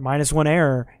part, -1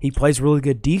 error, he plays really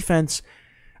good defense.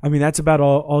 I mean, that's about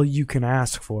all you can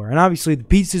ask for. And obviously, the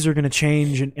pieces are going to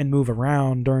change and move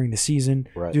around during the season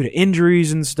due to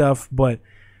injuries and stuff. But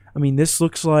I mean, this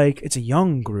looks like it's a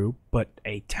young group, but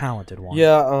a talented one.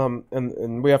 Yeah,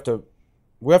 and we have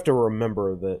to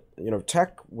remember that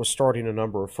Tech was starting a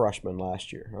number of freshmen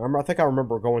last year. I think I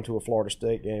remember going to a Florida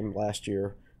State game last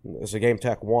year. It was a game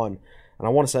Tech won, and I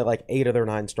want to say like 8 of their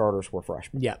 9 starters were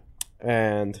freshmen. Yeah,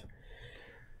 and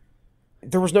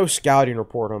there was no scouting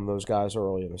report on those guys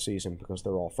early in the season because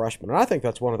they're all freshmen. And I think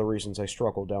that's one of the reasons they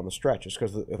struggled down the stretch is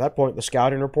because at that point the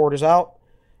scouting report is out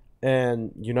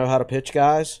and you know how to pitch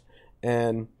guys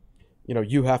and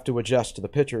you have to adjust to the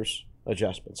pitcher's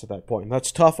adjustments at that point. And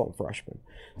that's tough on freshmen.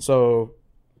 So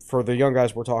for the young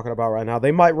guys we're talking about right now,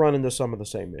 they might run into some of the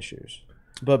same issues.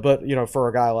 But for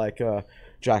a guy like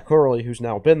Jack Hurley, who's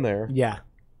now been there. Yeah.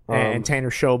 And Tanner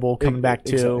Schobel coming back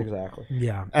too. Exactly.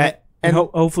 Yeah. And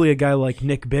hopefully a guy like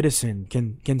Nick Biddison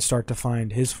can start to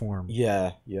find his form.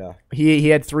 Yeah. He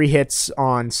had 3 hits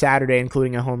on Saturday,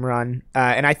 including a home run.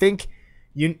 And I think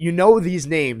you know these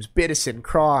names: Biddison,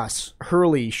 Cross,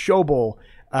 Hurley, Schobel,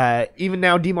 even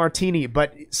now DiMartini.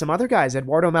 But some other guys,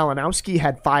 Eduardo Malinowski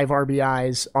had 5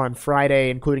 RBIs on Friday,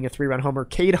 including a 3-run homer.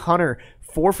 Cade Hunter,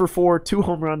 4 for 4, 2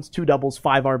 home runs, 2 doubles,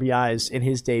 5 RBIs in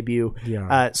his debut.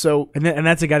 Yeah. And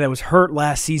that's a guy that was hurt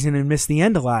last season and missed the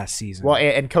end of last season. Well,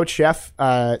 and Coach Sheff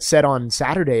said on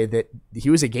Saturday that he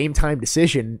was a game time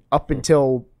decision up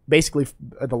until basically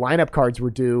the lineup cards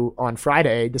were due on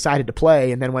Friday, decided to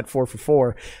play, and then went 4 for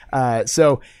 4.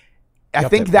 So I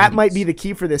think that might be the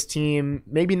key for this team.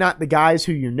 Maybe not the guys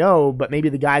who you know, but maybe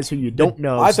the guys who you don't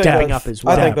know stepping up as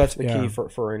well. I think that's the key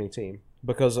for any team.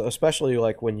 Because especially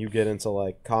like when you get into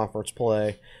like conference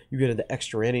play, you get into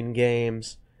extra inning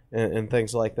games and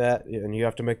things like that, and you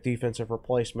have to make defensive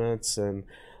replacements and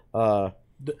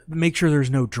make sure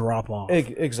there's no drop off.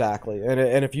 Exactly,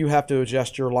 and if you have to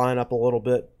adjust your lineup a little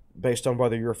bit based on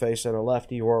whether you're facing a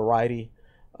lefty or a righty,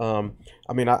 I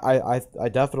mean I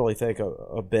definitely think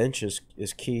a bench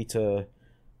is key to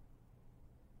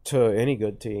any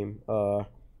good team.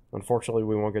 Unfortunately,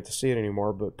 we won't get to see it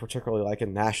anymore, but particularly like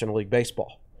in National League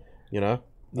Baseball, Yeah.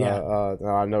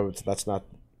 I know that's not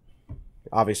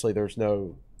 – obviously there's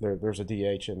no there's a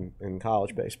DH in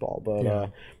college baseball.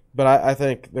 But I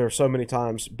think there are so many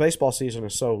times baseball season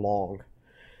is so long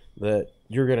that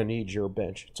you're going to need your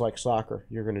bench. It's like soccer.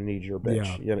 You're going to need your bench.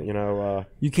 Yeah. You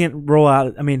You can't roll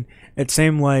out. I mean, it's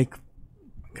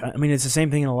the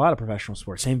same thing in a lot of professional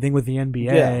sports. Same thing with the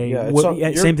NBA.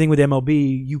 Yeah. Same thing with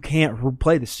MLB. You can't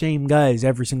play the same guys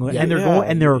every single, and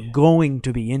they're going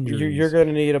to be injuries. You're going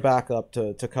to need a backup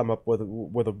to come up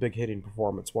with a big hitting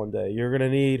performance one day. You're going to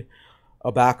need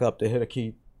a backup to hit a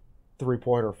key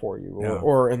 3-pointer for you,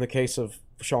 or in the case of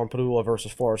Sean Padula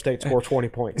versus Florida State, score 20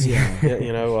 points. You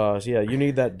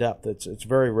need that depth. It's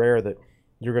very rare that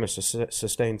you're going to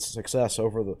sustain success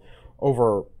over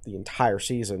the entire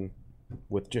season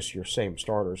with just your same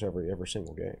starters every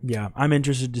single game. Yeah, I'm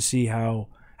interested to see how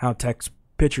Tech's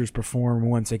pitchers perform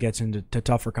once it gets into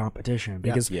tougher competition.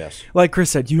 Because, like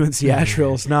Chris said, UNC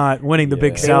Asheville's not winning the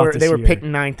Big South. They were year. picked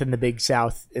 9th in the Big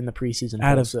South in the preseason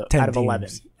out of poll, 10 out of 11.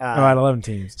 teams. Out of 11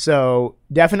 teams. So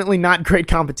definitely not great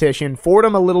competition.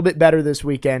 Fordham a little bit better this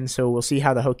weekend, so we'll see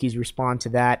how the Hokies respond to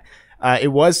that. It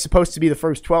was supposed to be the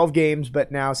first 12 games,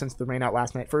 but now, since the rain out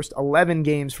last night, first 11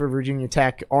 games for Virginia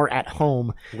Tech are at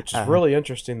home. Which is really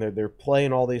interesting. They're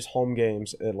playing all these home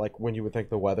games at, like, when you would think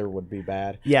the weather would be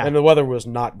bad. Yeah. And the weather was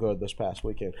not good this past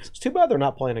weekend. It's too bad they're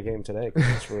not playing a game today, because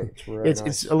it's really nice.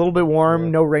 It's a little bit warm,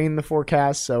 no rain in the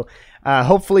forecast, so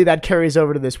hopefully that carries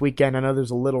over to this weekend. I know there's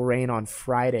a little rain on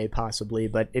Friday possibly,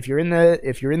 but if you're in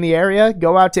the area,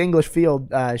 go out to English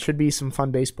Field. Should be some fun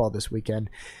baseball this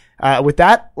weekend. With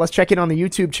that, let's check in on the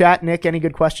YouTube chat. Nick, any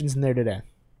good questions in there today?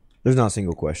 There's not a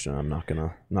single question. I'm not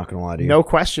gonna lie to you. No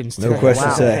questions today. No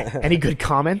questions today. Any good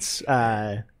comments?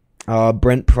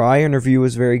 Brent Pry interview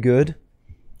was very good.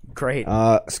 Great.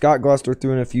 Scott Gluster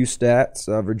threw in a few stats.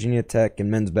 Virginia Tech in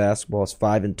men's basketball is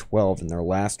 5-12 in their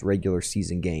last regular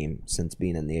season game since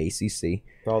being in the ACC.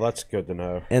 Oh, that's good to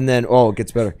know. And then, it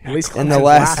gets better. At least in the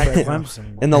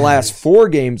last 4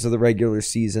 games of the regular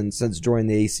season since joining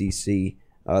the ACC,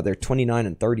 they're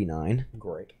 29-39.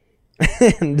 Great.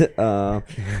 And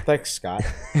thanks, Scott.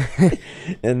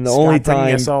 And the Scott only bringing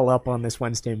time us all up on this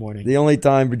Wednesday morning. The only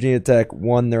time Virginia Tech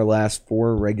won their last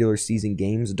 4 regular season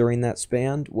games during that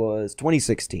span was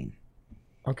 2016.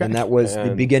 Okay. And that was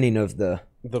the beginning of the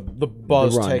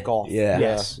buzz run. takeoff. Yeah.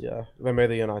 Yes. Yeah. They made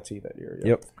the NIT that year. Yeah.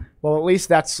 Yep. Well, at least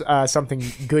that's something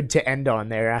good to end on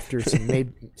there after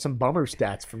some bummer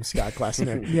stats from Scott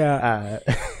Glessner. Yeah.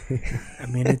 I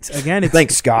mean, it's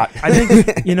Thanks, Scott. I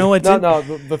think, you know what? No,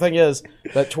 the thing is,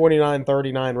 that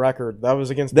 29-39 record, that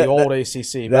was against the old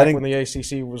ACC, back when the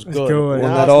ACC was good. good. And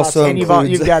that also and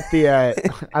includes you've got the,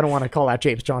 I don't want to call out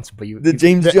James Johnson, but the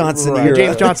James Johnson era.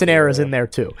 James Johnson era is in there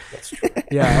too.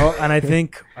 Yeah, well, and I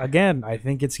think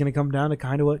it's going to come down to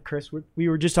kind of what Chris we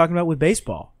were just talking about with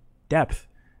baseball depth.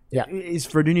 Yeah, is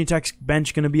Virginia Tech's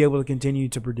bench going to be able to continue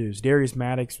to produce? Darius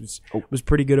Maddox was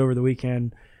pretty good over the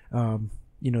weekend.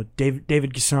 David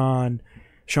Gasson,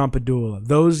 Sean Padula,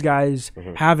 those guys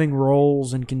having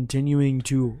roles and continuing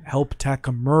to help Tech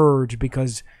emerge,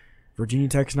 because Virginia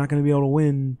Tech's not going to be able to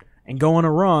win and go on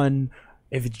a run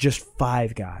if it's just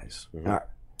 5 guys.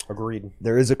 Agreed.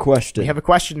 There is a question. We have a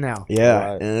question now. Yeah,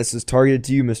 Right. and this is targeted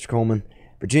to you, Mr. Coleman.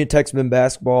 Virginia Tech's men's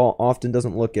basketball often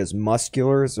doesn't look as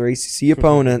muscular as their ACC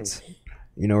opponents.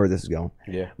 You know where this is going.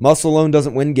 Yeah. Muscle alone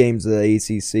doesn't win games at the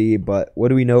ACC, but what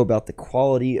do we know about the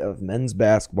quality of men's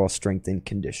basketball strength and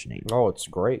conditioning? Oh, it's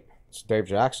great. It's Dave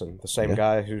Jackson, the same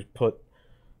guy who's put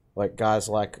guys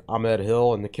like Ahmed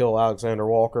Hill and Nikhil Alexander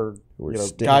Walker,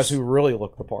 guys who really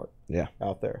look the part. Yeah,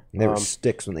 out there. And they were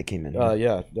sticks when they came in.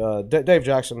 Dave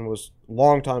Jackson was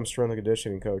longtime strength and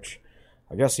conditioning coach.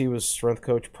 I guess he was strength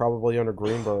coach probably under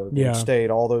Greenberg. Yeah. He stayed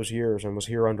all those years and was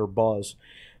here under Buzz.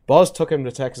 Buzz took him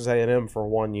to Texas A&M for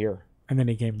 1 year. And then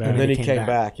he came back. And then he came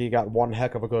back. He got one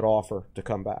heck of a good offer to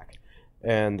come back.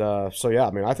 And I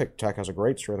think Tech has a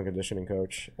great strength and conditioning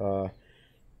coach.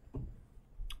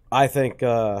 I think,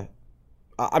 you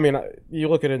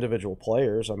look at individual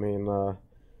players.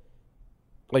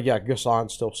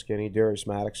 Gasson's still skinny. Darius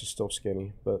Maddox is still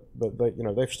skinny, but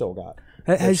they've still got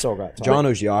time. John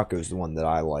Ojiako is the one that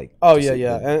I like. Oh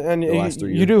yeah. And the last 3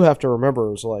 years. You do have to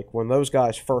remember is when those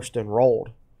guys first enrolled,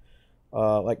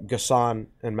 like Gasson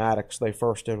and Maddox, they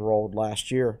first enrolled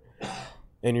last year,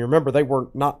 and you remember they were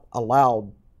not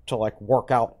allowed to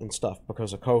work out and stuff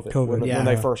because of COVID when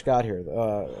they first got here,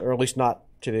 or at least not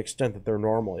to the extent that they're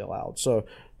normally allowed. So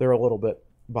they're a little bit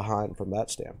behind from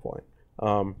that standpoint.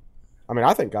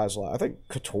 I think guys I think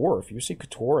Couture, if you see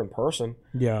Couture in person,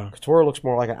 Couture looks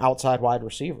more like an outside wide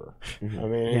receiver.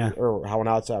 Or how an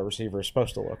outside receiver is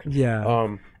supposed to look.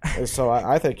 Yeah. So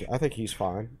I think he's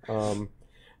fine.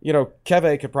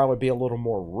 Keve could probably be a little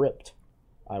more ripped,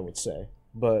 I would say.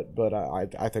 but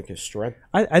I think his strength.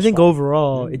 I think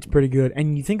overall it's pretty good.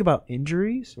 And you think about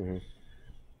injuries. Mm-hmm.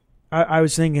 I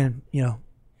was thinking,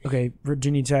 okay,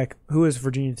 Virginia Tech. Who has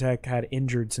Virginia Tech had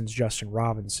injured since Justin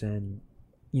Robinson?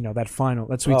 That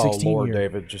Sweet 16 Lord, year.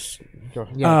 David, just can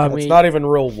it's not even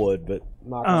real wood, but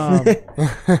not.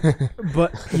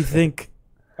 But you think,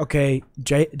 okay,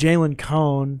 Jalen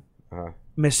Cone Uh-huh.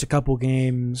 missed a couple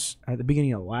games at the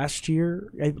beginning of last year.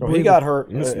 He got hurt.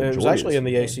 He missed the It was majority actually of in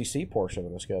the the season. ACC portion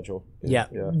of the schedule. Yeah.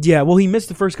 Yeah, well, he missed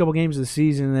the first couple games of the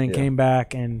season and then Yeah. came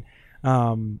back and,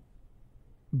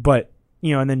 but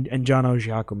and John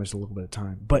Ojiako missed a little bit of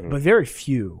time, but very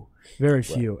few.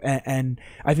 And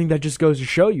I think that just goes to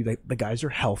show you that the guys are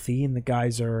healthy and the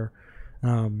guys are.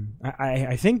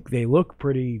 I think they look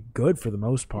pretty good for the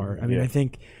most part. I mean, I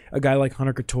think a guy like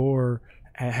Hunter Couture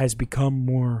has become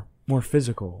more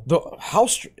physical.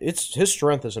 His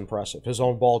strength is impressive. His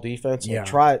own ball defense.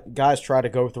 Yeah. Guys try to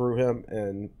go through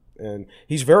him, and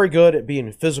he's very good at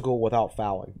being physical without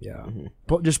fouling. Yeah,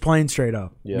 just playing straight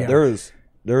up. Yeah.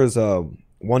 There is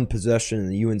one possession in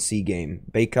the UNC game.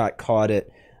 Baycott caught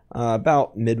it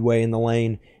about midway in the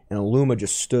lane, and Aluma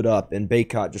just stood up, and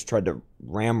Baycott just tried to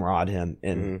ramrod him,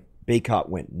 and Baycott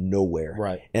went nowhere.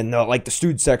 Right. And the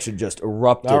student section just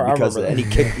erupted I because remember of any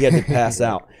kick he had to pass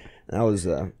out. And I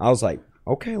was like,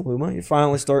 okay, Aluma, you're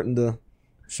finally starting to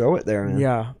show it there, man.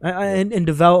 Yeah, and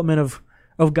development of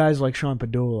guys like Sean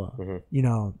Padula,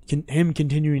 him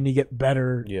continuing to get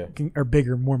better, or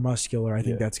bigger, more muscular. I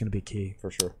think that's going to be key for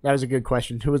sure. That was a good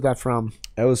question. Who was that from?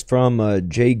 That was from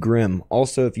Jay Grimm.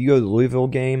 Also, if you go to the Louisville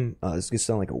game, this is going to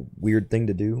sound like a weird thing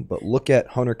to do, but look at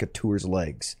Hunter Couture's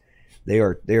legs. They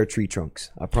are tree trunks.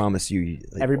 I promise you.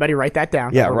 Everybody write that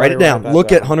down. Yeah, write it down.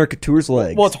 Look at Hunter Couture's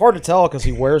legs. Well, it's hard to tell because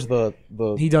he wears the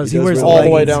He does. He wears does all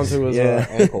the way leggings. down to his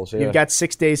ankles. Yeah. You've got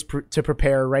 6 days to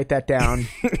prepare. Write that down.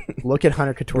 Look at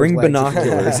Hunter Couture's Bring legs.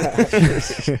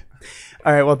 binoculars.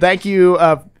 All right. Well, thank you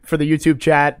for the YouTube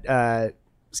chat.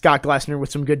 Scott Glessner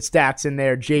with some good stats in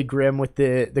there. Jay Grimm with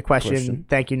the question.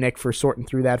 Thank you, Nick, for sorting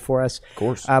through that for us. Of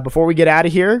course. Before we get out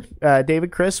of here,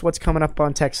 David, Chris, what's coming up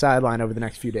on Tech Sideline over the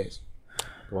next few days?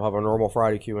 We'll have our normal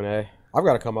Friday Q&A. I've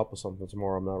got to come up with something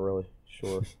tomorrow. I'm not really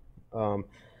sure.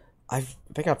 I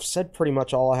think I've said pretty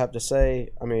much all I have to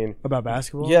say. I mean, about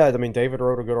basketball. Yeah, I mean, David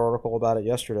wrote a good article about it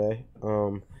yesterday.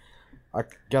 I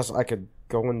guess I could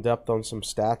go in depth on some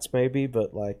stats maybe,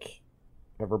 but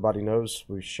everybody knows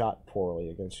we shot poorly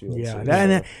against UNC. Yeah,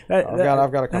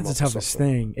 I've got to come that's up the with toughest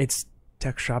something. thing. It's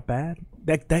Tech shot bad.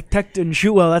 Tech didn't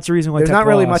shoot well. That's the reason why There's Tech not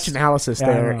really lost. much analysis Yeah,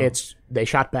 I there. know. It's they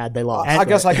shot bad, they lost. I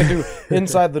guess I could do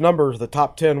inside the numbers, the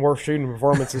top 10 worst shooting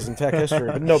performances in Tech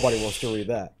history, but nobody wants to read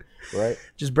that, right?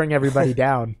 Just bring everybody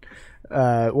down.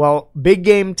 Well, big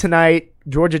game tonight.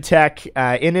 Georgia Tech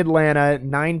in Atlanta,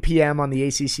 9 p.m. on the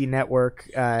ACC network.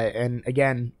 And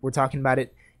again, we're talking about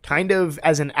it kind of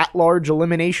as an at-large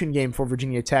elimination game for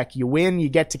Virginia Tech. You win, you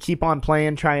get to keep on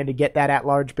playing, trying to get that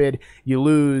at-large bid. You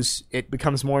lose, it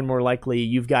becomes more and more likely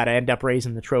you've got to end up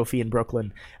raising the trophy in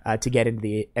Brooklyn to get into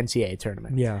the NCAA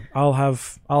tournament. Yeah, I'll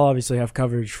obviously have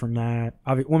coverage from that.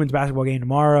 Women's basketball game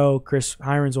tomorrow. Chris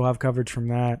Hirons will have coverage from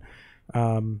that.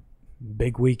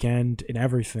 Big weekend in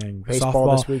everything. Baseball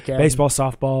softball, this weekend. Baseball,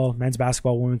 softball, men's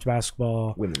basketball, women's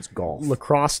basketball. Women's golf.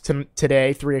 Lacrosse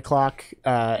today, 3 o'clock,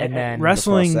 and then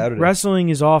wrestling. Saturday. Wrestling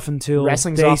is off until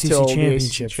wrestling's the off ACC till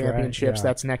championships. the ACC championships. Right? Yeah.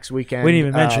 That's next weekend. We didn't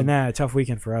even mention that. Tough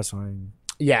weekend for wrestling.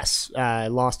 Yes,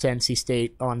 lost to NC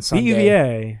State on Sunday. Beat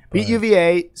UVA. Beat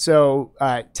UVA. So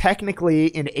technically,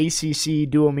 in ACC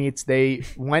dual meets, they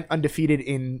went undefeated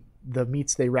in the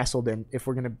meets they wrestled in, if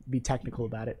we're going to be technical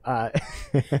about it.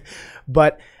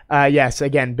 But yes,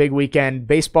 again, big weekend.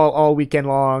 Baseball all weekend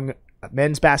long.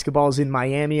 Men's basketball is in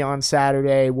Miami on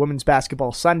Saturday. Women's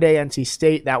basketball Sunday, NC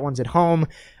State. That one's at home.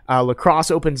 Lacrosse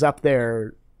opens up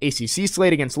their ACC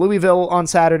slate against Louisville on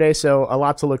Saturday, so a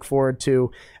lot to look forward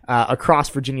to across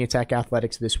Virginia Tech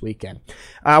athletics this weekend.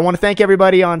 I want to thank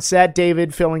everybody on set.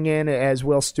 David filling in as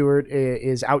Will Stewart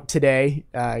is out today.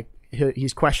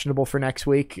 He's questionable for next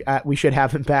week. We should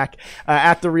have him back.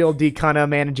 At the Real D. Cunha,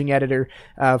 managing editor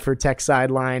for Tech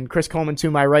Sideline. Chris Coleman, to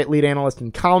my right, lead analyst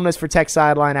and columnist for Tech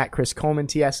Sideline at Chris Coleman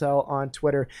TSL on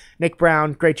Twitter. Nick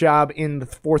Brown, great job in the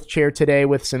fourth chair today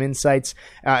with some insights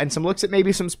and some looks at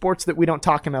maybe some sports that we don't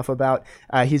talk enough about.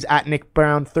 He's at Nick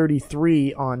Brown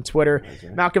 33 on Twitter.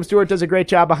 Malcolm Stewart does a great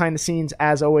job behind the scenes,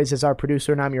 as always, as our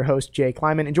producer, and I'm your host, Jay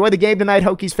Kleiman. Enjoy the game tonight,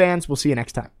 Hokies fans. We'll see you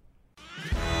next time.